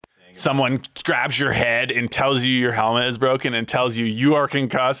someone grabs your head and tells you your helmet is broken and tells you you are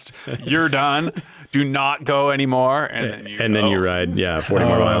concussed, you're done, do not go anymore. And then you ride, 40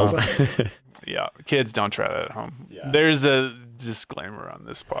 more miles. Yeah, kids, don't try that at home. Yeah. There's a disclaimer on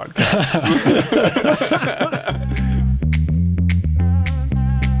this podcast.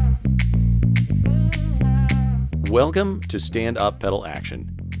 Welcome to Stand Up Pedal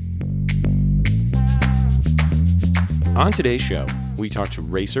Action. On today's show, we talk to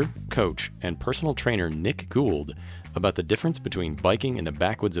racer, coach, and personal trainer Nick Gould about the difference between biking in the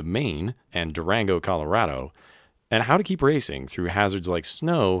backwoods of Maine and Durango, Colorado, and how to keep racing through hazards like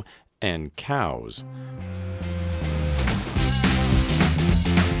snow and cows.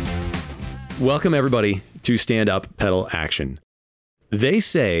 Welcome, everybody, to Stand Up Pedal Action. They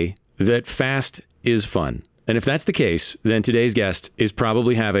say that fast is fun. And if that's the case, then today's guest is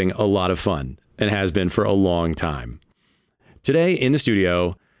probably having a lot of fun and has been for a long time. Today in the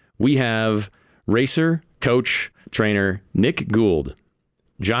studio, we have racer, coach, trainer Nick Gould.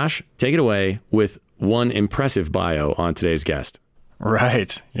 Josh, take it away with one impressive bio on today's guest.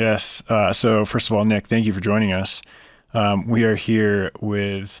 Right. Yes. So first of all, Nick, thank you for joining us. We are here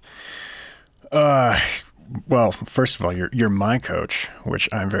with, well, first of all, you're my coach, which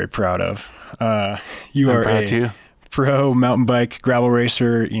I'm very proud of. You are a pro mountain bike gravel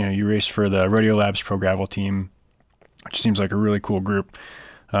racer. You know, you race for the Rodeo Labs Pro Gravel team, which seems like a really cool group.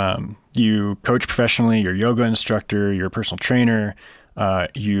 You coach professionally, you're a yoga instructor, you're a personal trainer.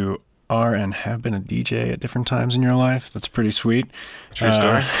 You are and have been a DJ at different times in your life. That's pretty sweet. True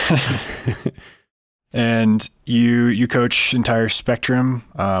story. And you coach entire spectrum,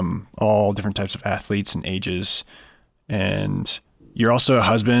 all different types of athletes and ages. And you're also a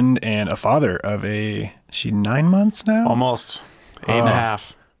husband and a father of is she 9 months now? Almost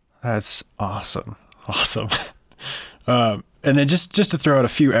 8.5. That's awesome. Awesome. And then just to throw out a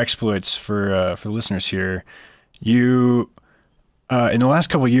few exploits for the listeners here, you, in the last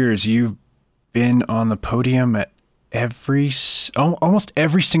couple of years, you've been on the podium at almost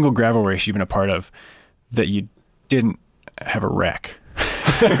every single gravel race you've been a part of that you didn't have a wreck.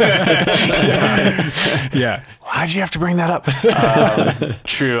 Yeah. Why'd you have to bring that up?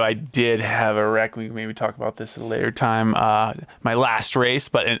 True, I did have a wreck. We maybe talk about this at a later time. My last race,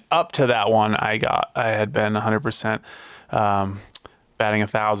 but up to that one, I had been 100% batting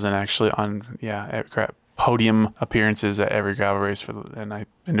 1,000 actually on podium appearances at every gravel race and I've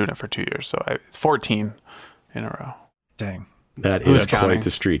been doing it for 2 years, so 14 in a row. Dang. That is quite the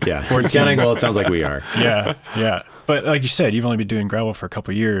streak, yeah. Counting, well, it sounds like we are. Yeah. But like you said, you've only been doing gravel for a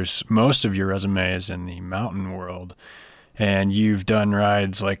couple of years. Most of your resume is in the mountain world. And you've done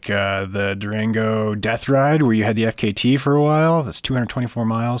rides like the Durango Death Ride, where you had the FKT for a while. That's 224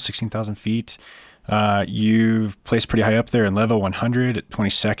 miles, 16,000 feet. You've placed pretty high up there in level 100 at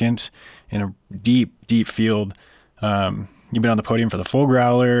 22nd in a deep, deep field. You've been on the podium for the Full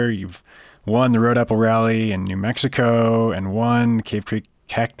Growler. You've won the Road Apple Rally in New Mexico and won Cave Creek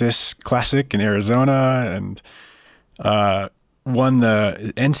Cactus Classic in Arizona and won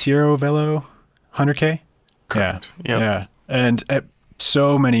the Encierro Velo 100K. Correct. Yeah. And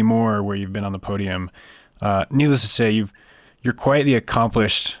so many more where you've been on the podium. Needless to say, you're quite the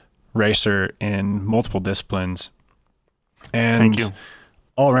accomplished racer in multiple disciplines. And thank you.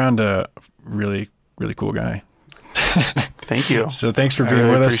 All around a really, really cool guy. Thank you. So thanks for being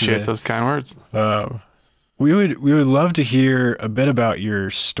with us. I appreciate those kind words. We would love to hear a bit about your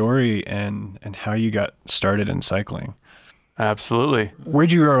story and how you got started in cycling. Absolutely.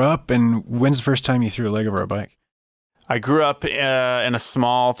 Where'd you grow up, and when's the first time you threw a leg over a bike? I grew up in a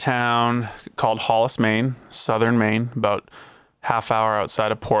small town called Hollis, Maine, southern Maine, about half hour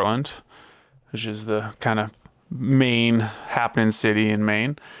outside of Portland, which is the kind of main happening city in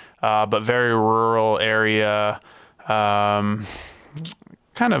Maine, but very rural area. Kind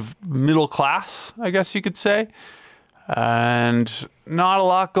of middle class, I guess you could say. And not a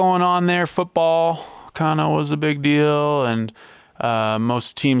lot going on there. Football kind of was a big deal, and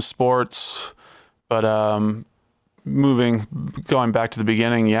most team sports. But going back to the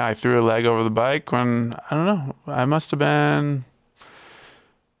beginning, I threw a leg over the bike when, I don't know, I must have been,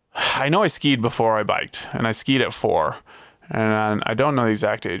 I know I skied before I biked, and I skied at 4. And I don't know the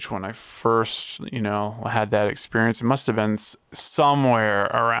exact age when I first, had that experience. It must have been somewhere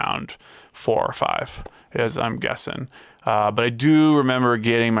around 4 or 5, as I'm guessing. But I do remember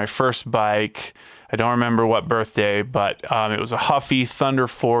getting my first bike. I don't remember what birthday, but it was a Huffy Thunder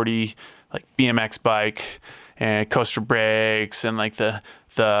 40, like BMX bike. and coaster brakes and like the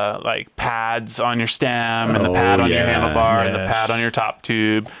like pads on your stem and the pad on your handlebar and the pad on your top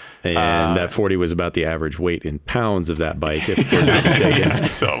tube. And that 40 was about the average weight in pounds of that bike, if we're not mistaken.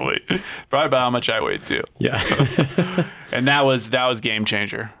 Totally. Probably about how much I weighed too. Yeah. And that was game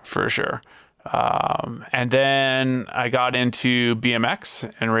changer for sure. And then I got into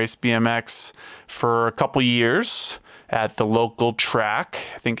BMX and raced BMX for a couple years at the local track.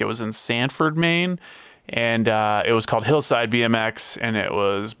 I think it was in Sanford, Maine. And it was called Hillside BMX, and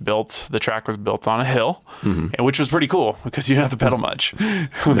the track was built on a hill, and which was pretty cool because you didn't have to pedal much.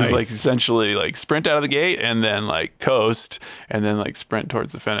 It was like essentially like sprint out of the gate and then like coast and then like sprint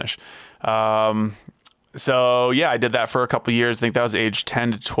towards the finish. So yeah, I did that for a couple years. I think that was age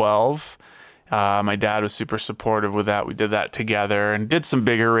 10 to 12. My dad was super supportive with that. We did that together and did some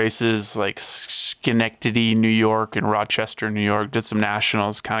bigger races like Schenectady, New York, and Rochester, New York. Did some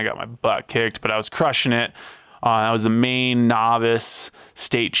nationals, kind of got my butt kicked, but I was crushing it. I was the main novice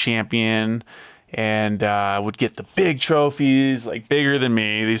state champion and would get the big trophies, like bigger than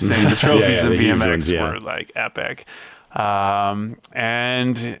me. These things, the trophies in BMX were like epic. And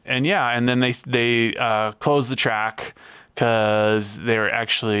then they closed the track because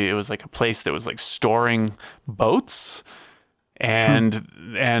it was like a place that was like storing boats, and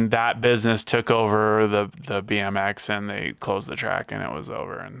that business took over the BMX, and they closed the track, and it was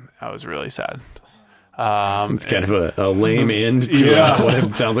over, and I was really sad. It's kind of a lame end to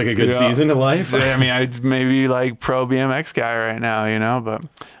what sounds like a good season of life. I mean, I'd maybe like pro BMX guy right now, but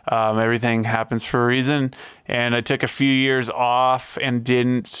everything happens for a reason. And I took a few years off and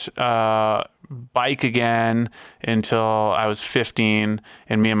didn't bike again until I was 15,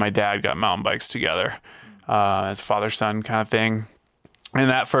 and me and my dad got mountain bikes together as father-son kind of thing. And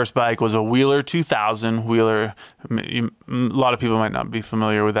that first bike was a Wheeler 2000. Wheeler, a lot of people might not be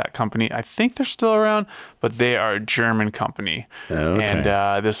familiar with that company. I think they're still around, but they are a German company. Okay.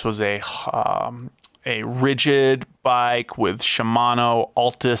 And this was a rigid bike with Shimano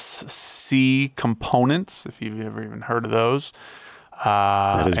Altus C components, if you've ever even heard of those.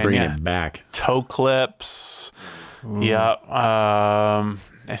 That is bringing it back. Toe clips. Yeah.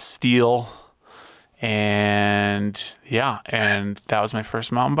 A steel. And that was my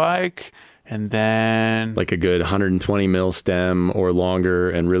first mountain bike. And then like a good 120 mil stem or longer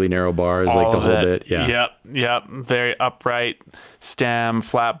and really narrow bars, like the whole bit. Yeah. Yep. Very upright stem,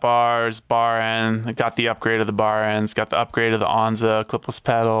 flat bars, bar end. I got the upgrade of the bar ends, got the upgrade of the Onza, clipless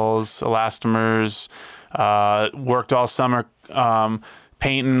pedals, elastomers. Worked all summer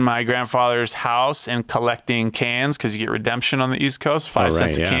painting my grandfather's house and collecting cans because you get redemption on the East Coast, 5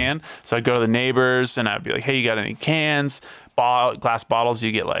 cents a can. So I'd go to the neighbors and I'd be like, hey, you got any cans? Glass bottles,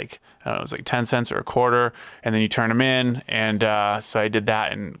 you get like, I don't know, it was like 10 cents or a quarter, and then you turn them in. And so I did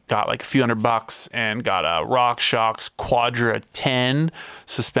that and got like a few $100 and got a RockShox Quadra 10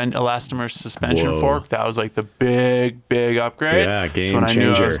 elastomer suspension fork. That was like the big upgrade. Yeah, game That's when changer.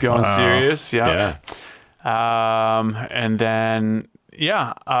 I knew I was going serious. Yeah. And then,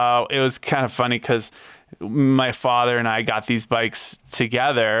 it was kind of funny because my father and I got these bikes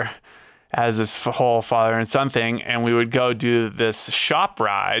together as this whole father and son thing, and we would go do this shop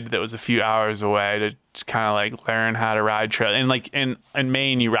ride that was a few hours away to kind of like learn how to ride trail. And like in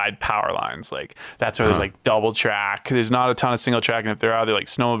Maine, you ride power lines. Like that's where there's like double track. There's not a ton of single track, and if there are, they're like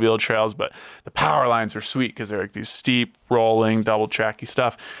snowmobile trails, but the power lines are sweet because they're like these steep, rolling, double tracky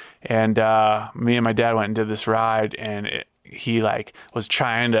stuff. And me and my dad went and did this ride, and he like was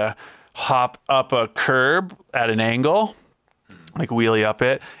trying to hop up a curb at an angle, like wheelie up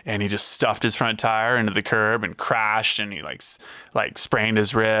it, and he just stuffed his front tire into the curb and crashed, and he like sprained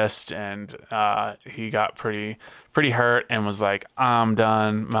his wrist, and he got pretty hurt and was like, I'm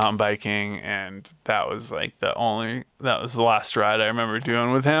done mountain biking. And that was the last ride I remember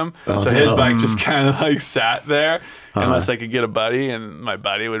doing with him. His bike just kind of like sat there unless I could get a buddy, and my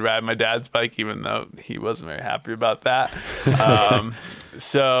buddy would ride my dad's bike, even though he wasn't very happy about that.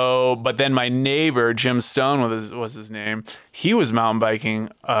 But then my neighbor, Jim Stone was his name, he was mountain biking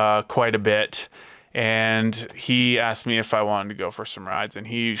quite a bit. And he asked me if I wanted to go for some rides, and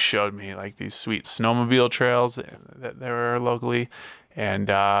he showed me like these sweet snowmobile trails that there were locally. And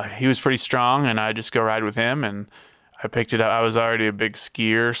he was pretty strong, and I just go ride with him, and I picked it up. I was already a big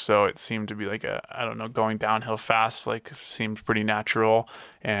skier, so it seemed to be like going downhill fast, like seemed pretty natural.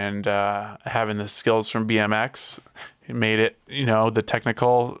 And having the skills from BMX, it made it, the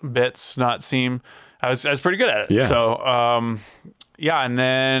technical bits not seem. I was pretty good at it. Yeah. So and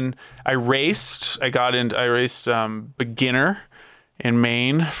then I raced beginner in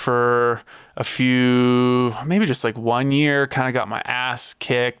Maine for maybe just like 1 year, kind of got my ass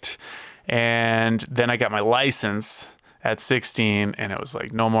kicked. And then I got my license at 16, and it was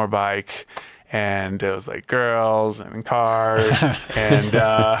like no more bike. And it was like girls and cars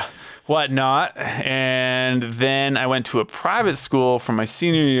and whatnot. And then I went to a private school for my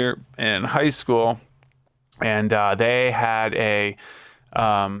senior year in high school, and they had a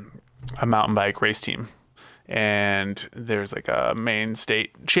mountain bike race team. And there's like a main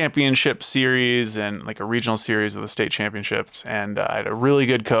state championship series and like a regional series of the state championships. And I had a really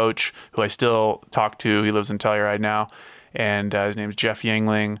good coach who I still talk to. He lives in Telluride now. And his name's Jeff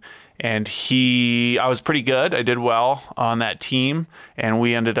Yangling. And I was pretty good. I did well on that team. And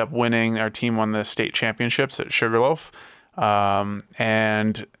we ended up winning. Our team won the state championships at Sugarloaf.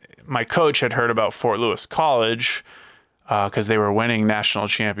 And my coach had heard about Fort Lewis College, because they were winning national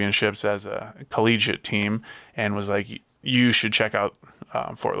championships as a collegiate team, and was like, you should check out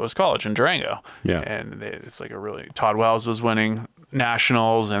Fort Lewis College in Durango. Yeah. And it's like Todd Wells was winning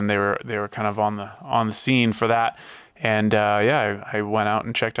nationals, and they were kind of on the scene for that. And I went out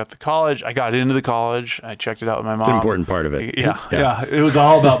and checked out the college. I got into the college. I checked it out with my mom. It's an important part of it. Yeah. It was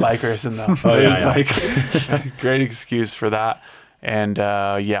all about bike racing though. It was like great excuse for that. And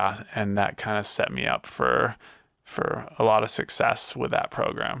and that kind of set me up for a lot of success with that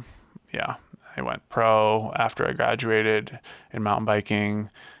program. Yeah. I went pro after I graduated in mountain biking,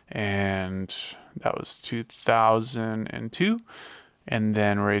 and that was 2002, and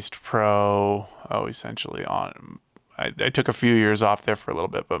then raced pro essentially on. I took a few years off there for a little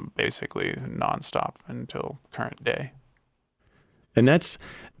bit, but basically nonstop until current day. And that's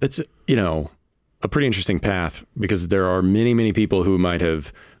a pretty interesting path, because there are many, many people who might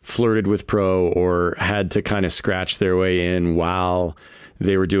have flirted with pro or had to kind of scratch their way in while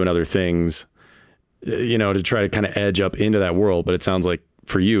they were doing other things, to try to kind of edge up into that world. But it sounds like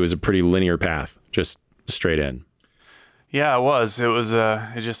for you is a pretty linear path, just straight in. Yeah, it was. It was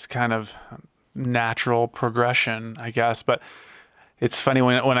it just kind of natural progression, I guess. But it's funny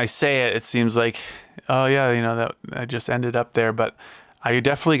when I say it, it seems like, oh yeah, that I just ended up there. But I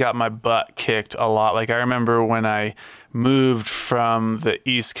definitely got my butt kicked a lot. Like I remember when I moved from the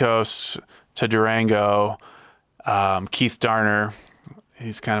East Coast to Durango, Keith Darner,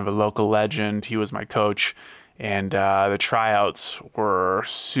 he's kind of a local legend. He was my coach, and the tryouts were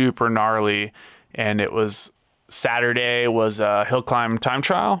super gnarly. And it was Saturday was a hill climb time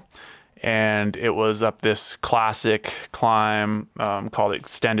trial. And it was up this classic climb called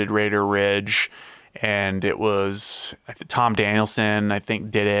Extended Raider Ridge. And it was Tom Danielson, I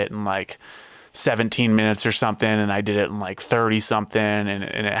think, did it in like 17 minutes or something. And I did it in like 30 something. And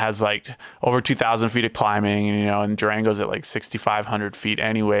it has like over 2,000 feet of climbing, and Durango's at like 6,500 feet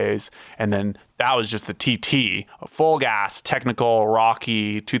anyways. And then that was just the TT, a full gas, technical,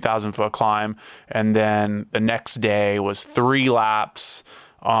 rocky 2,000 foot climb. And then the next day was 3 laps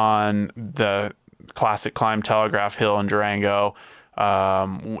on the classic climb Telegraph Hill in Durango.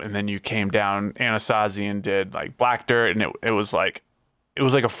 And then you came down Anasazi and did like black dirt, and it was like a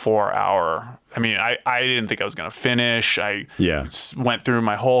 4-hour. I mean, I didn't think I was gonna finish. I went through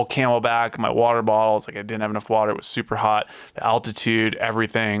my whole Camelback, my water bottles. Like I didn't have enough water. It was super hot. The altitude,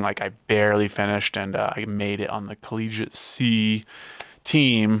 everything. Like I barely finished, and I made it on the Collegiate C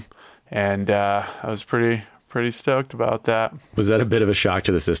team, and I was pretty stoked about that. Was that a bit of a shock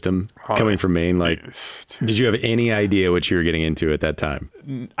to the system coming from Maine? Like, did you have any idea what you were getting into at that time?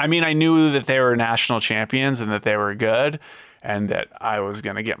 I mean, I knew that they were national champions and that they were good, and that I was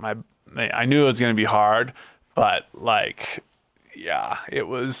going to I knew it was going to be hard, but like, yeah, it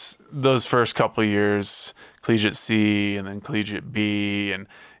was those first couple of years, Collegiate C and then Collegiate B. And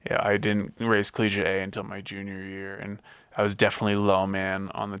I didn't race Collegiate A until my junior year. And I was definitely low man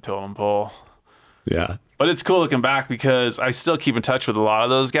on the totem pole. Yeah. But it's cool looking back, because I still keep in touch with a lot of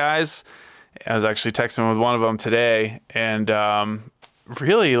those guys. I was actually texting with one of them today, and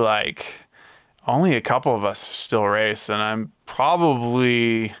really like only a couple of us still race, and I'm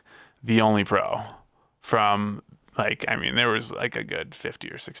probably the only pro from there was like a good 50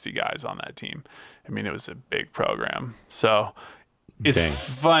 or 60 guys on that team. I mean, it was a big program. So it's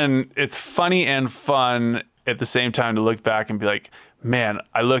fun. It's funny and fun at the same time to look back and be like, man,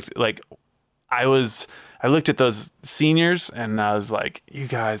 I looked at those seniors and I was like, you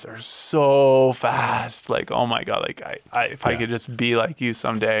guys are so fast. Like, oh my God, like I could just be like you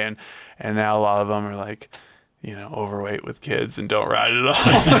someday. And now a lot of them are like, overweight with kids and don't ride at all.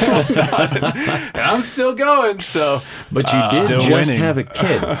 And I'm still going. So, but you did just have a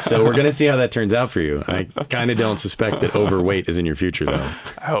kid. So we're going to see how that turns out for you. I kind of don't suspect that overweight is in your future though.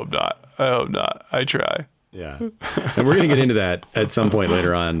 I hope not. I try. Yeah. And we're going to get into that at some point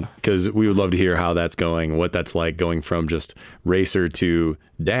later on, because we would love to hear how that's going, what that's like going from just racer to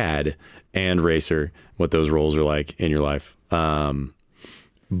dad and racer, what those roles are like in your life.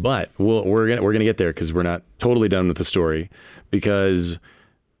 But we're gonna get there, because we're not totally done with the story, because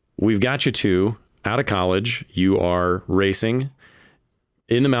we've got you two out of college. You are racing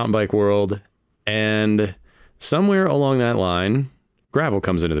in the mountain bike world, and somewhere along that line, gravel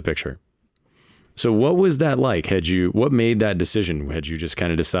comes into the picture. So what was that like? What made that decision? Had you just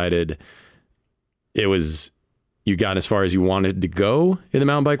kind of decided you got as far as you wanted to go in the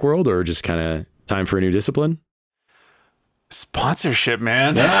mountain bike world, or just kind of time for a new discipline? Sponsorship,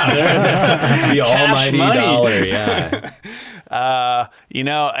 man. The almighty money. dollar, yeah.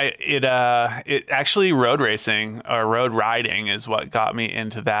 It actually road racing or road riding is what got me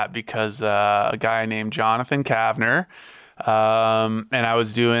into that, because a guy named Jonathan Kavner, and I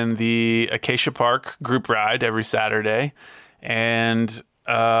was doing the Acacia Park group ride every Saturday, and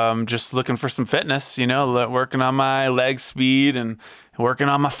just looking for some fitness, working on my leg speed and working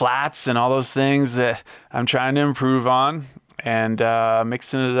on my flats and all those things that I'm trying to improve on, and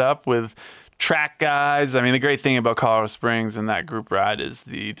mixing it up with track guys. I mean, the great thing about Colorado Springs and that group ride is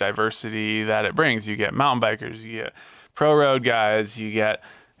the diversity that it brings. You get mountain bikers, you get pro road guys, you get,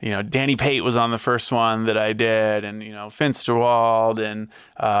 Danny Pate was on the first one that I did, and, Finsterwald, and,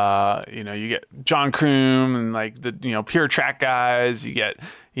 you get John Kroom and like the, pure track guys. You get,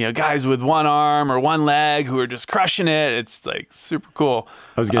 guys with one arm or one leg who are just crushing it. It's like super cool.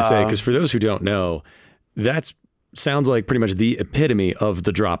 I was going to say, because for those who don't know, that sounds like pretty much the epitome of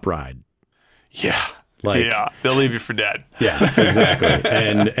the drop ride. Yeah. They'll leave you for dead. Yeah, exactly.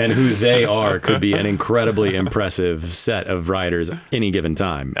 And who they are could be an incredibly impressive set of riders any given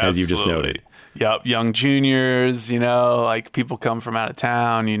time, as you just noted. Yep, young juniors, like people come from out of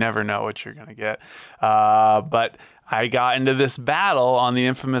town. You never know what you're going to get. But I got into this battle on the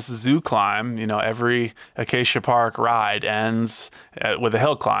infamous zoo climb. Every Acacia Park ride ends with a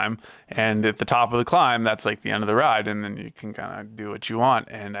hill climb. And at the top of the climb, that's like the end of the ride. And then you can kind of do what you want.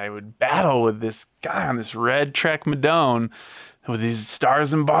 And I would battle with this guy on this red Trek Madone with these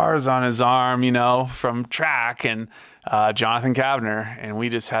stars and bars on his arm, from track, and Jonathan Kavner. And we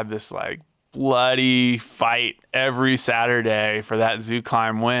just had this like bloody fight every Saturday for that zoo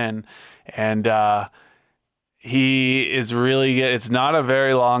climb win. And he is really good. It's not a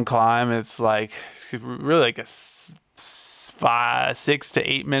very long climb. It's really like a 6 to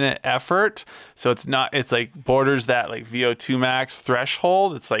 8 minute effort. So it's like borders that like VO2 max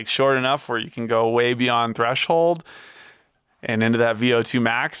threshold. It's like short enough where you can go way beyond threshold and into that VO2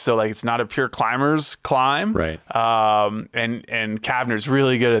 max. So like it's not a pure climber's climb. Right. And Kavner's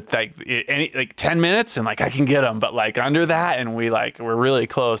really good at like 10 minutes, and like I can get him, but like under that, and we're really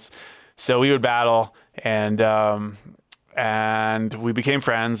close. So we would battle, and we became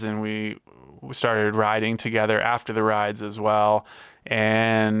friends, and we started riding together after the rides as well.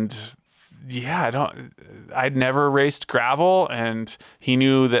 And yeah, I'd never raced gravel, and he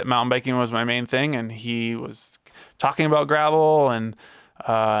knew that mountain biking was my main thing, and he was talking about gravel, and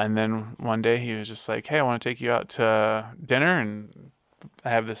then one day he was just like, "Hey, I want to take you out to dinner, and I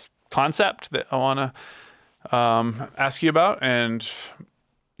have this concept that I want to ask you about." And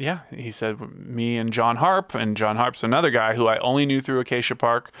yeah, he said, me and John Harp, and John Harp's another guy who I only knew through Acacia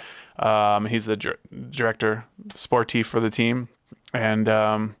Park. He's the director sportif for the team. And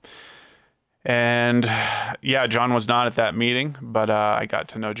yeah, John was not at that meeting, but I got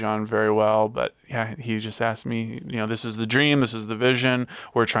to know John very well. But yeah, he just asked me, this is the dream, this is the vision.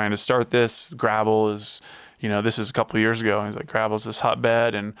 We're trying to start this. Gravel is, this is a couple of years ago. He's like, gravel's this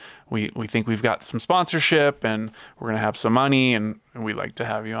hotbed, and we think we've got some sponsorship, and we're going to have some money, and we'd like to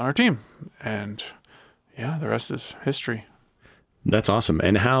have you on our team. And yeah, the rest is history. That's awesome.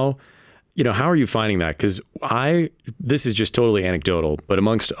 And how are you finding that? Because this is just totally anecdotal, but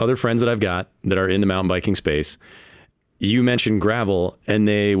amongst other friends that I've got that are in the mountain biking space, you mentioned gravel, and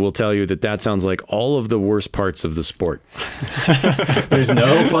they will tell you that sounds like all of the worst parts of the sport. There's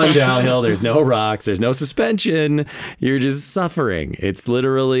no fun downhill. There's no rocks. There's no suspension. You're just suffering. It's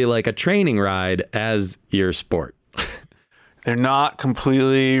literally like a training ride as your sport. They're not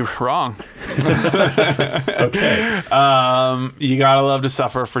completely wrong. Okay. You gotta love to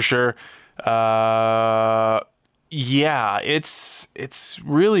suffer for sure. Yeah, it's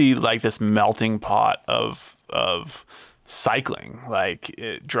really like this melting pot of cycling. Like,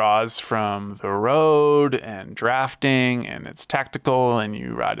 it draws from the road and drafting, and it's tactical, and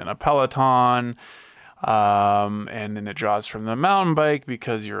you ride in a peloton. And then it draws from the mountain bike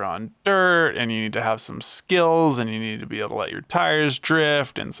because you're on dirt, and you need to have some skills, and you need to be able to let your tires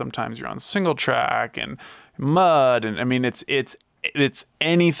drift. And sometimes you're on single track, and mud, and I mean it's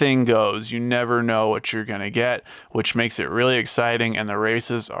anything goes. You never know what you're gonna get, which makes it really exciting. And the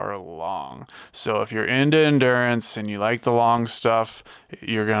races are long, so if you're into endurance and you like the long stuff,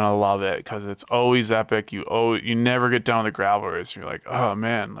 you're gonna love it because it's always epic. You never get done with the gravel race. You're like, oh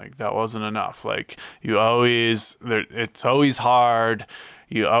man, like that wasn't enough. Like it's always hard.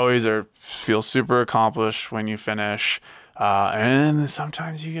 You always feel super accomplished when you finish. And then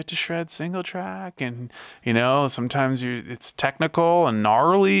sometimes you get to shred single track, and sometimes it's technical and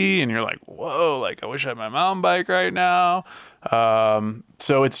gnarly, and you're like, whoa, like I wish I had my mountain bike right now.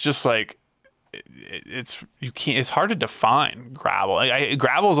 So it's just like it's hard to define gravel.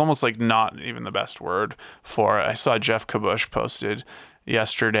 Gravel is almost like not even the best word for it. I saw Jeff Kabush posted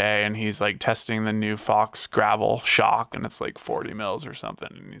yesterday, and he's like testing the new Fox gravel shock, and it's like 40 mils or something,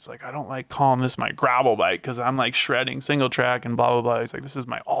 and he's like, I don't like calling this my gravel bike because I'm like shredding single track and blah blah blah. He's like, this is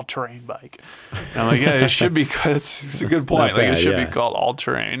my all-terrain bike. And I'm like, yeah, it should be. It's a good point. Like, it should be called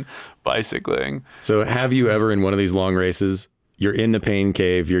all-terrain bicycling. So have you ever, in one of these long races, you're in the pain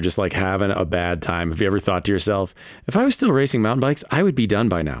cave, you're just like having a bad time, have you ever thought to yourself, if I was still racing mountain bikes, I would be done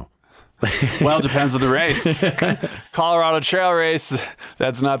by now? Well, it depends on the race. Colorado Trail race,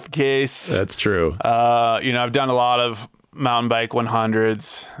 that's not the case. That's true. I've done a lot of mountain bike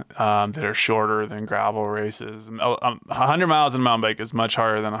 100s that are shorter than gravel races. 100 miles on a mountain bike is much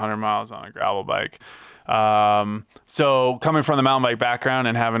harder than 100 miles on a gravel bike. So coming from the mountain bike background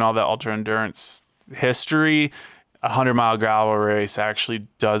and having all that ultra endurance history, a 100-mile gravel race actually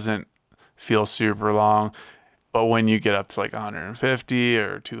doesn't feel super long. But when you get up to like 150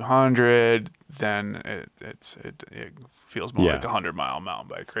 or 200, then it feels more like a 100-mile mountain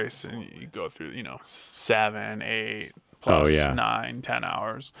bike race, and you go through 7, 8 plus 9, 10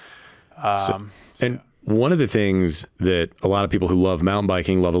 hours. And one of the things that a lot of people who love mountain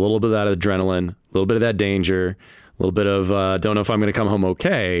biking love a little bit of that adrenaline, a little bit of that danger, a little bit of don't know if I'm going to come home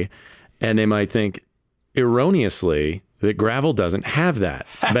okay, and they might think erroneously that gravel doesn't have that.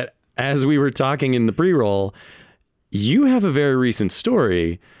 But as we were talking in the pre-roll, you have a very recent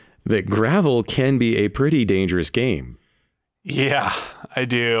story that gravel can be a pretty dangerous game. Yeah, I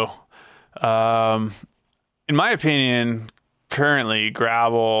do. In my opinion, currently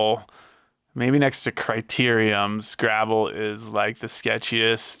gravel, maybe next to criteriums, gravel is like the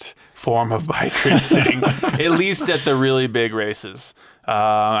sketchiest form of bike racing, at least at the really big races.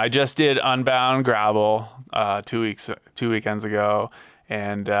 I just did Unbound gravel 2 weekends ago,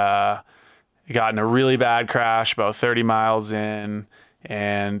 and got in a really bad crash about 30 miles in,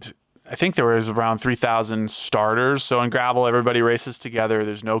 and I think there was around 3,000 starters. So in gravel, everybody races together.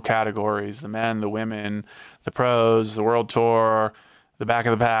 There's no categories: the men, the women, the pros, the world tour, the back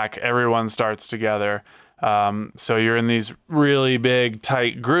of the pack. Everyone starts together. So you're in these really big,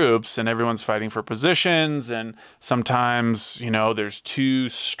 tight groups, and everyone's fighting for positions. And sometimes, there's two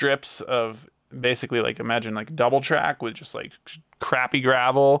strips of basically, like, imagine like double track with just like crappy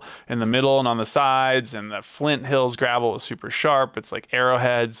gravel in the middle and on the sides, and the Flint Hills gravel is super sharp. It's like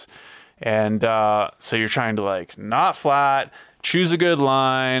arrowheads. And so you're trying to like not flat, choose a good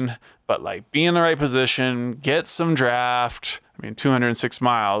line, but like be in the right position, get some draft. I mean, 206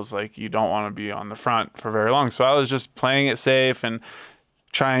 miles, like you don't want to be on the front for very long. So I was just playing it safe and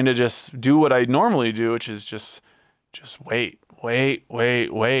trying to just do what I normally do, which is just wait.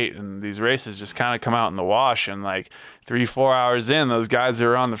 And these races just kind of come out in the wash, and like 3-4 hours in, those guys that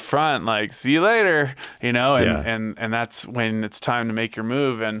are on the front, like, see you later, and that's when it's time to make your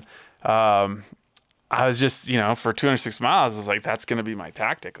move. And I was just, for 206 miles, I was like, that's going to be my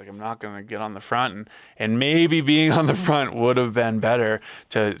tactic. Like, I'm not going to get on the front, and maybe being on the front would have been better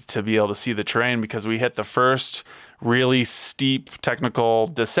to be able to see the terrain, because we hit the first really steep technical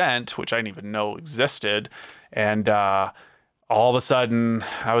descent, which I didn't even know existed. And, all of a sudden,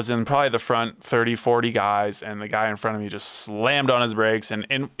 I was in probably the front 30, 40 guys, and the guy in front of me just slammed on his brakes. And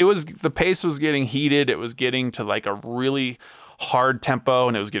the pace was getting heated. It was getting to like a really hard tempo,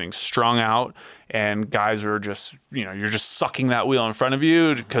 and it was getting strung out. And guys were just, you're just sucking that wheel in front of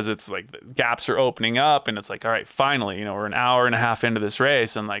you, because it's like the gaps are opening up, and it's like, all right, finally, we're an hour and a half into this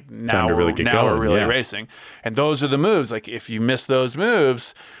race, and like now we're really racing. And those are the moves. Like, if you miss those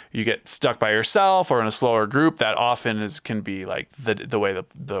moves, you get stuck by yourself or in a slower group. That often can be like the way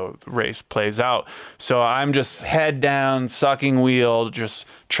the race plays out. So I'm just head down, sucking wheel, just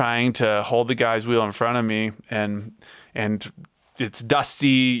trying to hold the guy's wheel in front of me, and it's dusty.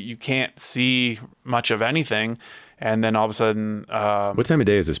 You can't see much of anything. And then all of a sudden... what time of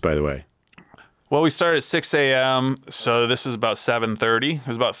day is this, by the way? Well, we started at 6 a.m., so this is about 7:30. It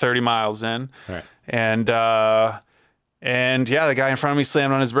was about 30 miles in. All right. And yeah, the guy in front of me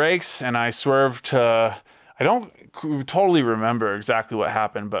slammed on his brakes, and I swerved to... I don't totally remember exactly what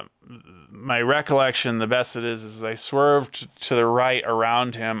happened, but my recollection, the best it is I swerved to the right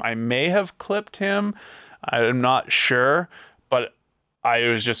around him. I may have clipped him. I'm not sure, but I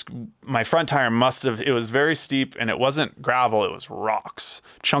was just, my front tire must have, it was very steep, and it wasn't gravel, it was rocks,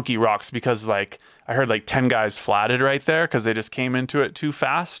 chunky rocks, because like I heard like 10 guys flatted right there because they just came into it too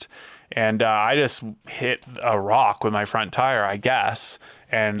fast. And I just hit a rock with my front tire, I guess.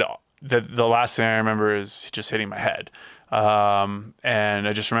 And the last thing I remember is just hitting my head. And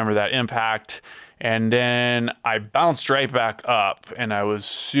I just remember that impact. And then I bounced right back up, and I was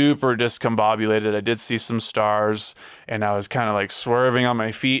super discombobulated. I did see some stars, and I was kind of like swerving on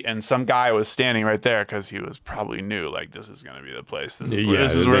my feet, and some guy was standing right there because he was probably knew, like, this is going to be the place. This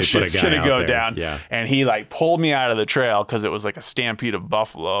is where shit's going to go down. Yeah. And he like pulled me out of the trail because it was like a stampede of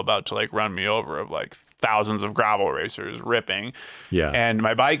buffalo about to like run me over, of like thousands of gravel racers ripping. Yeah. And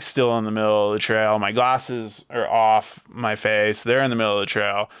my bike's still in the middle of the trail. My glasses are off my face. They're in the middle of the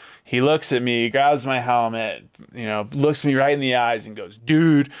trail. He looks at me, grabs my helmet, looks me right in the eyes and goes,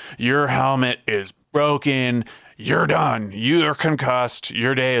 "Dude, your helmet is broken. You're done. You're concussed.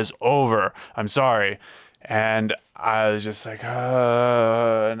 Your day is over. I'm sorry." And I was just like,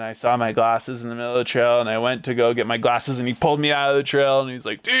 and I saw my glasses in the middle of the trail, and I went to go get my glasses, and he pulled me out of the trail, and he's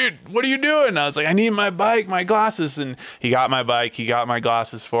like, "Dude, what are you doing?" And I was like, "I need my bike, my glasses." And he got my bike, he got my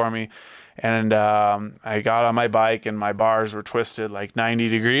glasses for me. And I got on my bike, and my bars were twisted like 90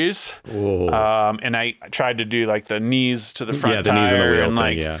 degrees. And I tried to do like the knees to the front tire, knees on the wheel and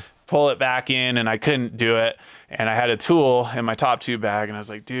thing, like pull it back in, and I couldn't do it. And I had a tool in my top tube bag, and I was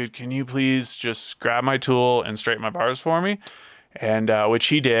like, "Dude, can you please just grab my tool and straighten my bars for me?" And which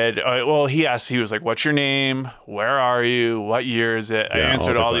he did. Well, he asked, he was like, "What's your name? Where are you? What year is it?" I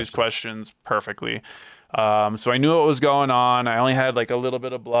answered all these questions perfectly. So I knew what was going on. I only had like a little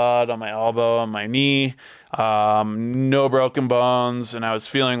bit of blood on my elbow and my knee, no broken bones, and I was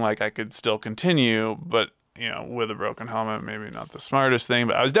feeling like I could still continue, but with a broken helmet, maybe not the smartest thing,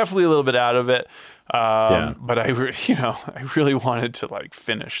 but I was definitely a little bit out of it. But I really wanted to like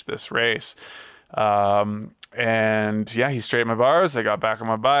finish this race. And yeah, he straightened my bars. I got back on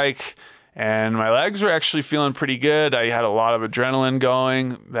my bike, and my legs were actually feeling pretty good. I had a lot of adrenaline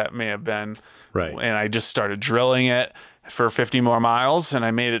going. That may have been right. And I just started drilling it for 50 more miles, and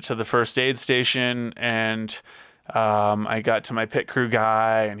I made it to the first aid station, and I got to my pit crew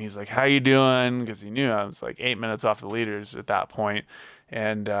guy, and he's like, "How you doing?" Because he knew I was like 8 minutes off the leaders at that point.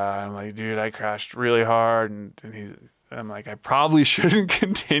 And I'm like, "Dude, I crashed really hard." And I'm like, "I probably shouldn't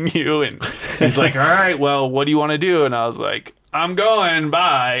continue." And he's like, "All right, well, what do you want to do?" And I was like, "I'm going,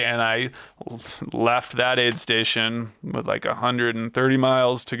 bye." And I left that aid station with like 130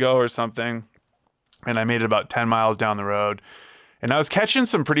 miles to go or something. And I made it about 10 miles down the road. And I was catching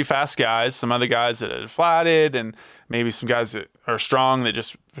some pretty fast guys, some other guys that had flatted, and maybe some guys that are strong that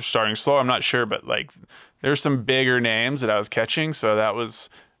just were starting slow. I'm not sure, but like there's some bigger names that I was catching. So that was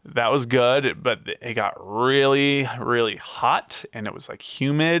good, but it got really, really hot, and it was like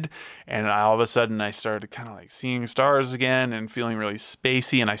humid. And all of a sudden I started kind of like seeing stars again and feeling really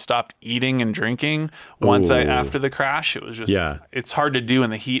spacey. And I stopped eating and drinking after the crash. It was just, it's hard to do in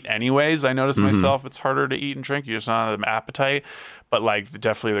the heat anyways. I noticed myself, it's harder to eat and drink. You just don't have an appetite, but like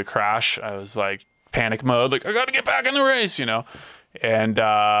definitely the crash, I was like panic mode. Like, I got to get back in the race,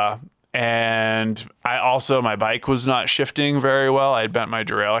 And I also, my bike was not shifting very well. I had bent my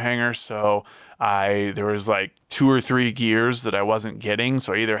derailleur hanger, so there was like 2 or 3 gears that I wasn't getting.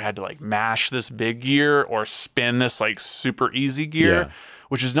 So I either had to like mash this big gear or spin this like super easy gear,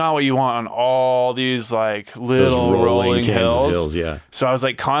 which is not what you want on all these like little rolling hills. Yeah. So I was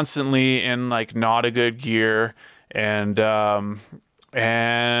like constantly in like not a good gear, and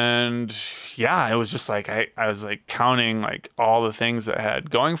yeah, it was just like I was like counting like all the things that I had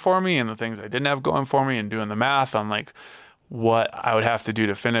going for me and the things I didn't have going for me, and doing the math on like what I would have to do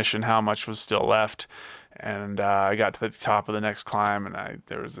to finish and how much was still left. And I got to the top of the next climb, and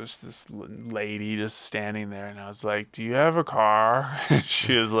there was this lady just standing there, and I was like, "Do you have a car?" And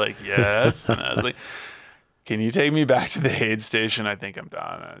she was like, "Yes." And I was like, "Can you take me back to the aid station? I think I'm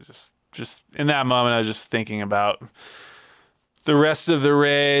done." And I was just in that moment, I was just thinking about the rest of the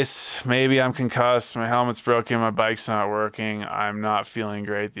race. Maybe I'm concussed, my helmet's broken, my bike's not working, I'm not feeling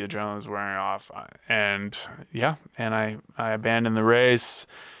great, the adrenaline's wearing off, and I abandoned the race.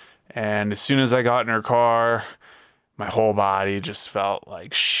 And as soon as I got in her car, my whole body just felt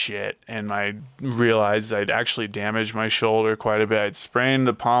like shit, and I realized I'd actually damaged my shoulder quite a bit. I'd sprained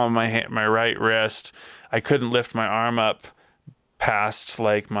the palm of my right wrist. I couldn't lift my arm up past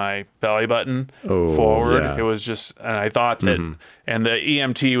like my belly button Oh, forward. yeah. It was just, and I thought that, and the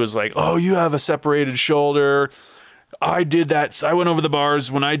EMT was like, "Oh, you have a separated shoulder. I did that. I went over the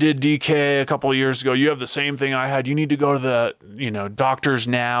bars when I did DK a couple of years ago. You have the same thing I had. You need to go to the, doctors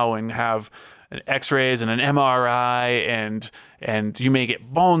now and have an X-rays and an MRI and you may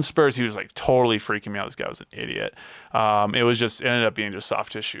get bone spurs." He was like totally freaking me out. This guy was an idiot. It ended up being just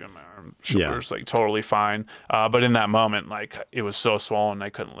soft tissue in my arm, shoulders, like totally fine. But in that moment, like it was so swollen, I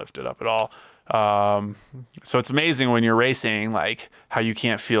couldn't lift it up at all. So it's amazing when you're racing, like how you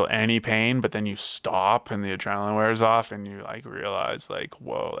can't feel any pain, but then you stop and the adrenaline wears off and you like realize like,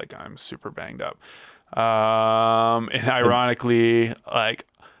 whoa, like I'm super banged up. And ironically, like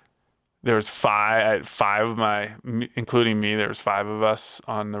there was five of my, including me, there was 5 of us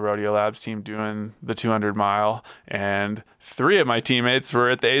on the Rodeo Labs team doing the 200 mile, and 3 of my teammates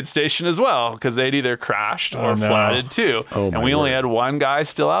were at the aid station as well because they'd either crashed or flatted too. And we only had one guy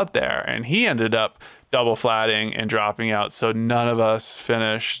still out there, and he ended up double flatting and dropping out. So none of us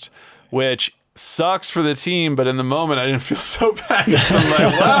finished, which sucks for the team, but in the moment I didn't feel so bad. So I'm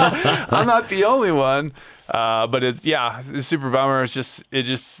like, well, I'm not the only one. But it's a super bummer. It's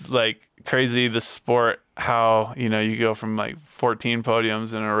just like crazy, the sport, how, you go from like 14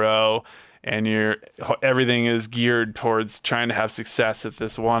 podiums in a row and everything is geared towards trying to have success at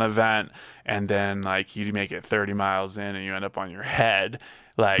this one event. And then like you make it 30 miles in and you end up on your head,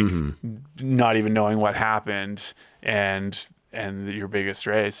 like not even knowing what happened and your biggest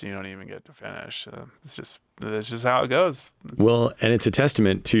race, you don't even get to finish. It's just how it goes. Well, and it's a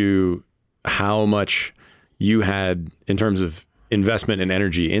testament to how much you had in terms of investment and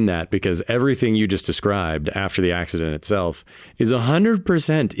energy in that, because everything you just described after the accident itself is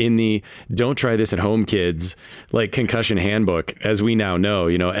 100% in the "don't try this at home, kids," like concussion handbook, as we now know.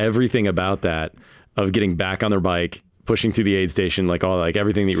 Everything about that, of getting back on their bike, pushing through the aid station, like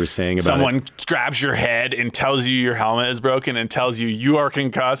everything that you were saying about someone grabs your head and tells you your helmet is broken and tells you you are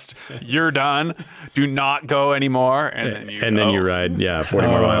concussed, you're done, do not go anymore, and then you ride 40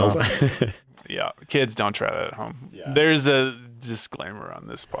 more miles. Yeah, kids, don't try that at home. Yeah. There's a disclaimer on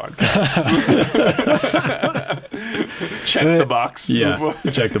this podcast. Check the box. Yeah,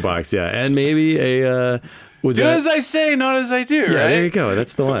 check the box. Yeah, and maybe a do as I say, not as I do. Yeah, right? There you go.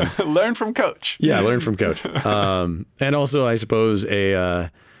 That's the one. Learn from coach. Yeah, learn from coach. And also, I suppose a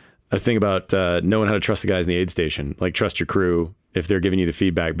thing about knowing how to trust the guys in the aid station, like trust your crew if they're giving you the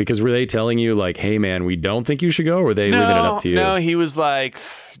feedback. Because were they telling you like, "Hey, man, we don't think you should go," or were they leaving it up to you? No, he was like,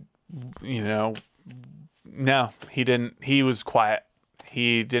 no, he didn't. He was quiet.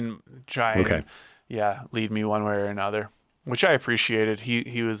 He didn't try and, lead me one way or another, which I appreciated.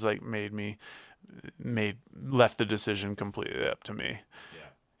 He was like, left the decision completely up to me. Yeah.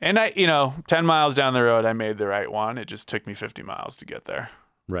 And I, 10 miles down the road, I made the right one. It just took me 50 miles to get there.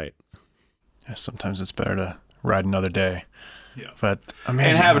 Right. Yeah, sometimes it's better to ride another day. Yeah. But and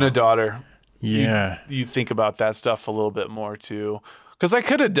having a daughter. Yeah. You think about that stuff a little bit more too. Because I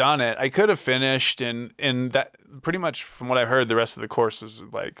could have done it. I could have finished, and that pretty much from what I've heard, the rest of the course is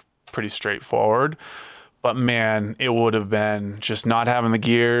like pretty straightforward. But man, it would have been just not having the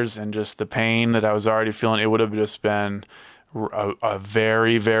gears and just the pain that I was already feeling. It would have just been a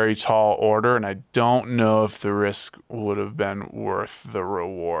very, very tall order. And I don't know if the risk would have been worth the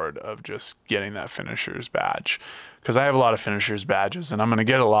reward of just getting that finisher's badge. Because I have a lot of finisher's badges and I'm going to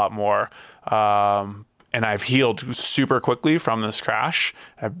get a lot more. And I've healed super quickly from this crash.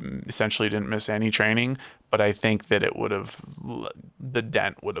 I essentially didn't miss any training, but I think that the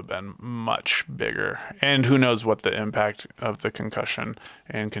dent would have been much bigger. And who knows what the impact of the concussion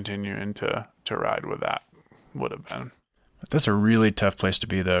and continuing to ride with that would have been. That's a really tough place to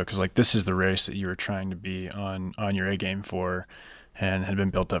be, though, because like this is the race that you were trying to be on your A game for, and had been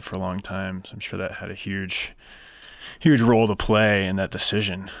built up for a long time. So I'm sure that had a huge role to play in that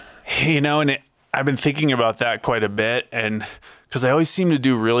decision. And I've been thinking about that quite a bit, and because I always seem to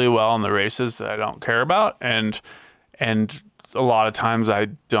do really well in the races that I don't care about, and a lot of times I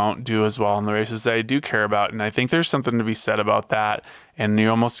don't do as well in the races that I do care about, and I think there's something to be said about that, and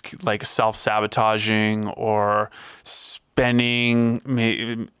you're almost like self-sabotaging or spending,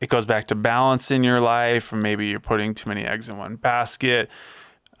 it goes back to balance in your life, or maybe you're putting too many eggs in one basket.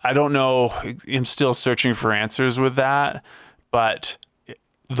 I don't know, I'm still searching for answers with that, but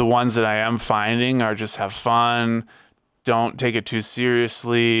the ones that I am finding are just have fun, don't take it too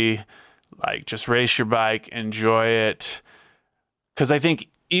seriously, like just race your bike, enjoy it. Because I think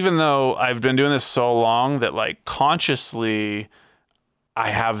even though I've been doing this so long that like consciously I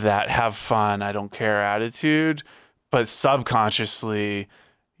have that have fun, I don't care attitude, but subconsciously,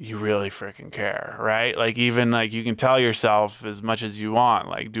 you really freaking care, right? Like even like you can tell yourself as much as you want,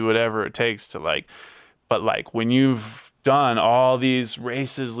 like do whatever it takes to like, but like when you've done all these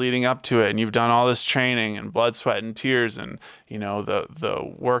races leading up to it and you've done all this training and blood, sweat and tears and you know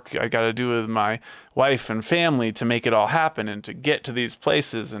the work I got to do with my wife and family to make it all happen and to get to these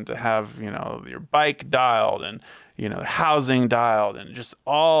places and to have, you know, your bike dialed and you know, housing dialed and just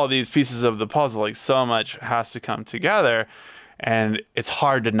all these pieces of the puzzle, like so much has to come together and it's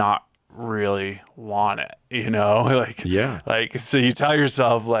hard to not really want it, you know, like, Yeah. like, so you tell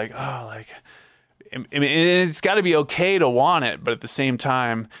yourself like, oh, like, I mean, it's got to be okay to want it, but at the same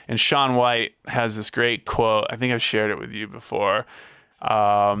time, and Shaun White has this great quote, I think I've shared it with you before,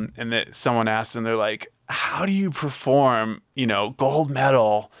 and that someone asked him, they're like, how do you perform, you know, gold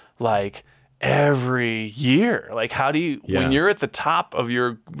medal, like, every year? Like how do you when you're at the top of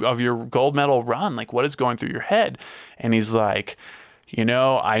your gold medal run, like what is going through your head? And he's like, you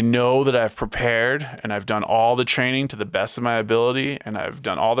know, I know that I've prepared and I've done all the training to the best of my ability and I've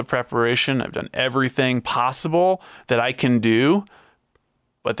done all the preparation, I've done everything possible that I can do,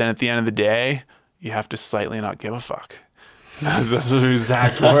 but then at the end of the day you have to slightly not give a fuck. Those are the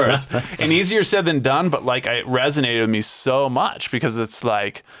exact words. And easier said than done, but like it resonated with me so much because it's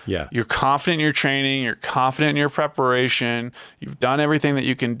like, you're confident in your training, you're confident in your preparation, you've done everything that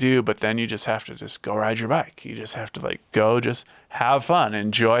you can do, but then you just have to just go ride your bike. You just have to like go just have fun,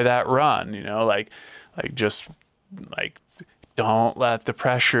 enjoy that run, you know, like just like don't let the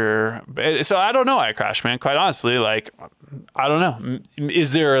pressure. So I don't know. I crashed, man. Quite honestly, like, I don't know.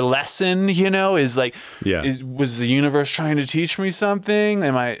 Is there a lesson, you know, was the universe trying to teach me something?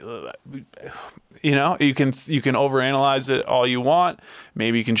 Am I, you know, you can overanalyze it all you want.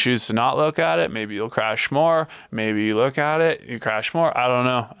 Maybe you can choose to not look at it. Maybe you'll crash more. Maybe you look at it, you crash more. I don't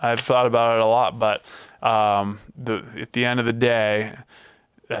know. I've thought about it a lot, but at the end of the day,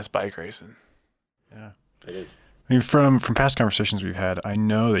 that's bike racing. Yeah, it is. I mean, from past conversations we've had, I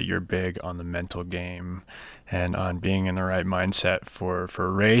know that you're big on the mental game and on being in the right mindset for a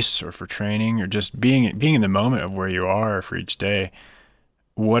race or for training or just being in the moment of where you are for each day.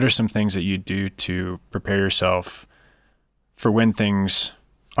 What are some things that you do to prepare yourself for when things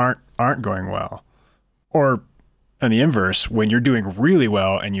aren't going well? Or on the inverse, when you're doing really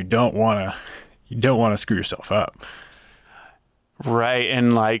well and you don't want to screw yourself up. Right.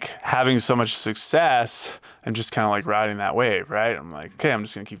 And like having so much success, I'm just kind of like riding that wave, right? I'm like, okay, I'm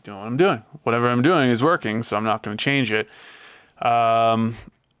just going to keep doing what I'm doing. Whatever I'm doing is working, so I'm not going to change it. But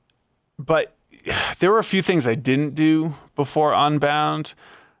there were a few things I didn't do before Unbound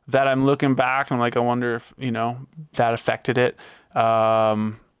that I'm looking back and like, I wonder if, you know, that affected it.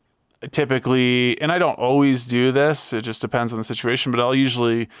 Typically, and I don't always do this, it just depends on the situation, but I'll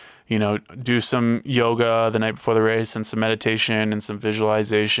usually, you know, do some yoga the night before the race and some meditation and some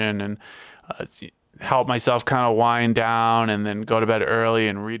visualization and help myself kind of wind down and then go to bed early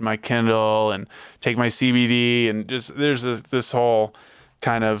and read my Kindle and take my CBD and just there's this whole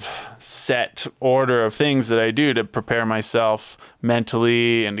kind of set order of things that I do to prepare myself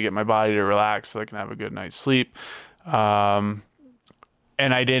mentally and to get my body to relax so I can have a good night's sleep.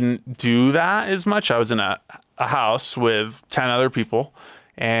 And I didn't do that as much. I was in a house with 10 other people,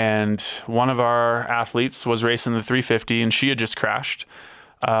 and one of our athletes was racing the 350, and she had just crashed.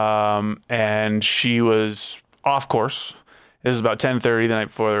 And she was off course. It was about 10:30 the night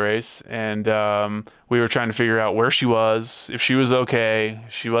before the race, and we were trying to figure out where she was, if she was okay.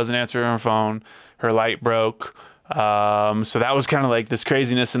 She wasn't answering her phone. Her light broke. So that was kind of like this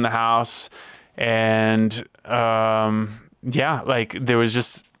craziness in the house. And yeah, like there was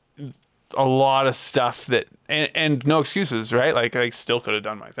just a lot of stuff that, and no excuses, right? Like I still could have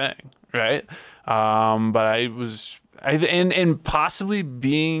done my thing, right? But and possibly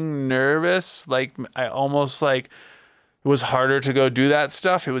being nervous, like I almost like it was harder to go do that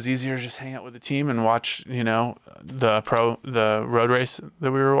stuff. It was easier to just hang out with the team and watch, you know, the road race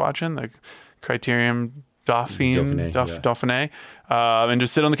that we were watching, the Criterium Dauphiné, and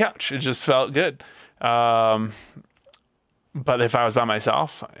just sit on the couch. It just felt good. But if I was by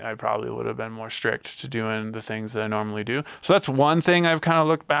myself, I probably would have been more strict to doing the things that I normally do. So that's one thing I've kind of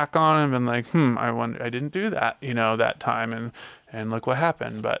looked back on and been like, I wonder, I didn't do that, you know, that time and look what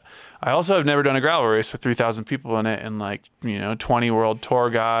happened. But I also have never done a gravel race with 3,000 people in it and like, you know, 20 world tour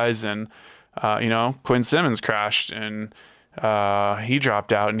guys and, you know, Quinn Simmons crashed and he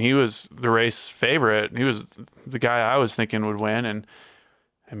dropped out and he was the race favorite. He was the guy I was thinking would win. And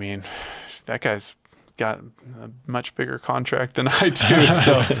I mean, that guy's got a much bigger contract than I do.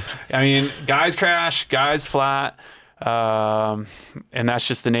 So, I mean, guys crash, guys flat. And that's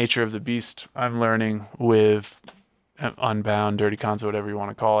just the nature of the beast I'm learning with Unbound, Dirty Konzo, whatever you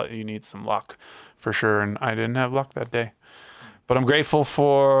want to call it. You need some luck for sure. And I didn't have luck that day. But I'm grateful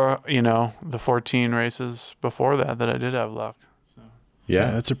for, the 14 races before that I did have luck. So.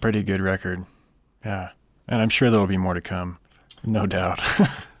 Yeah, that's a pretty good record. Yeah. And I'm sure there'll be more to come. No doubt.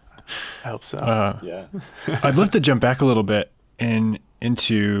 I hope so. Yeah. I'd love to jump back a little bit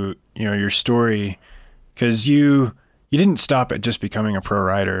into, your story, because you didn't stop at just becoming a pro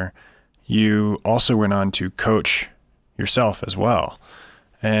rider. You also went on to coach yourself as well.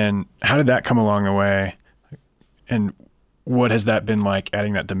 And how did that come along the way? And what has that been like,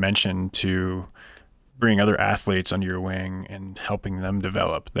 adding that dimension to bring other athletes under your wing and helping them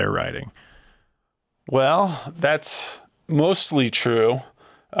develop their riding? Well, that's mostly true.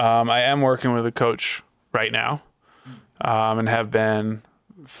 I am working with a coach right now, and have been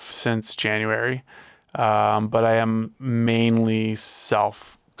since January. But I am mainly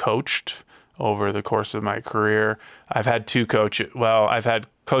self-coached over the course of my career. I've had two coaches. Well, I've had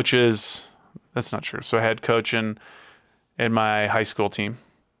coaches. That's not true. So I had coach in my high school team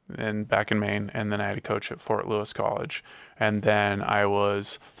back in Maine, and then I had a coach at Fort Lewis College. And then I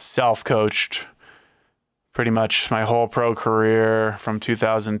was self-coached pretty much my whole pro career from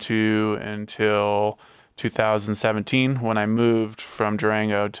 2002 until 2017 when I moved from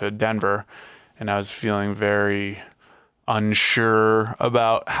Durango to Denver, and I was feeling very unsure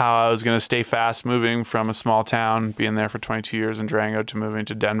about how I was going to stay fast moving from a small town, being there for 22 years in Durango, to moving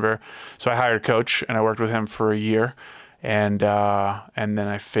to Denver. So I hired a coach and I worked with him for a year, and then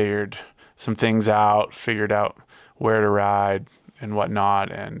I figured some things out, figured out where to ride and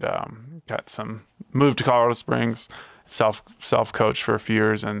whatnot, and moved to Colorado Springs, self-coached for a few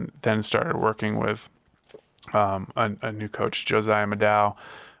years, and then started working with a new coach, Josiah Madow.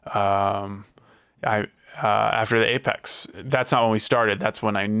 After the Apex, that's not when we started. That's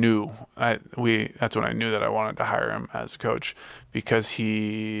when I knew that I wanted to hire him as a coach, because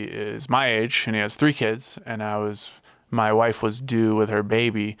he is my age and he has 3 kids, and my wife was due with her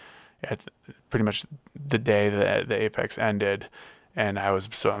baby at pretty much the day that the Apex ended. And I'm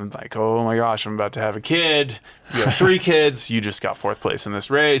like, oh my gosh, I'm about to have a kid. You have 3 kids. You just got 4th place in this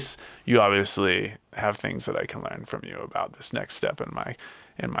race. You obviously have things that I can learn from you about this next step in my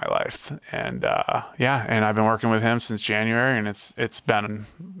life. And and I've been working with him since January, and it's been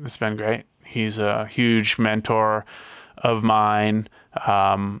great. He's a huge mentor of mine.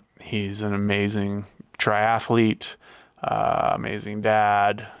 He's an amazing triathlete, amazing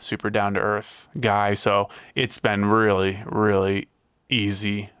dad, super down to earth guy. So it's been really, really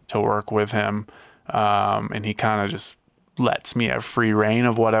easy to work with him. And he kind of just lets me have free reign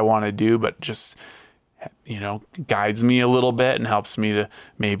of what I want to do, but just, guides me a little bit and helps me to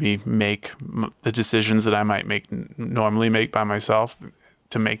maybe make the decisions that I might normally make by myself,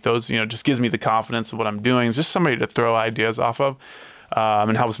 to make those, just gives me the confidence of what I'm doing. It's just somebody to throw ideas off of,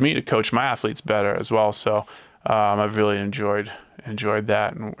 and helps me to coach my athletes better as well. So, I've really enjoyed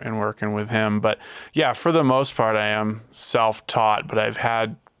that and working with him. But yeah, for the most part, I am self-taught, but I've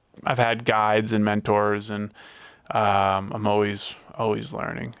had guides and mentors, and I'm always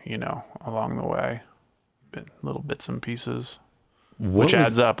learning, along the way, little bits and pieces, which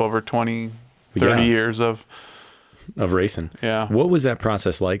adds up over 20, 30 years of racing. Yeah. What was that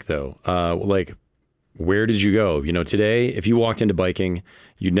process like, though? Where did you go? Today, if you walked into biking,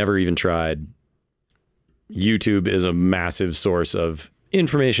 you'd never even tried. YouTube is a massive source of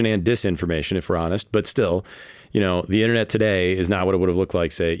information and disinformation, if we're honest, but still, the internet today is not what it would have looked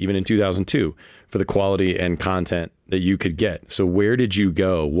like, say, even in 2002, for the quality and content that you could get. So where did you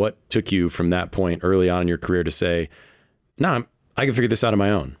go? What took you from that point early on in your career to say, no, I can figure this out on my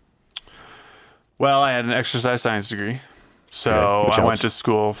own? Well, I had an exercise science degree. So okay, I went to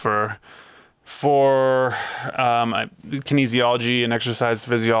school for kinesiology and exercise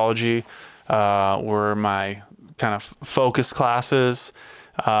physiology. Were my kind of focus classes.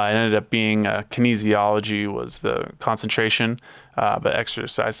 It ended up being kinesiology was the concentration, but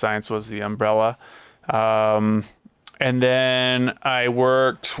exercise science was the umbrella. And then I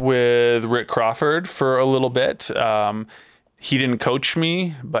worked with Rick Crawford for a little bit. He didn't coach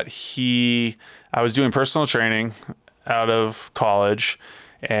me, but I was doing personal training out of college,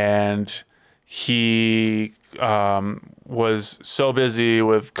 and he was so busy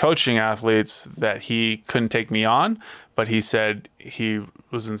with coaching athletes that he couldn't take me on, but he said he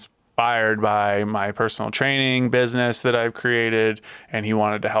was inspired by my personal training business that I've created, and he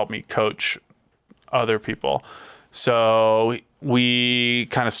wanted to help me coach other people. So we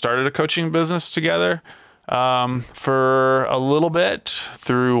kind of started a coaching business together for a little bit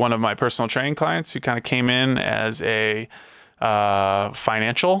through one of my personal training clients, who kind of came in as a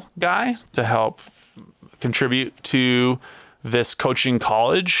financial guy to help contribute to this coaching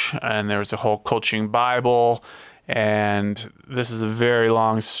college, and there was a whole coaching Bible. And this is a very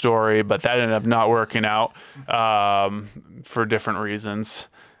long story, but that ended up not working out for different reasons.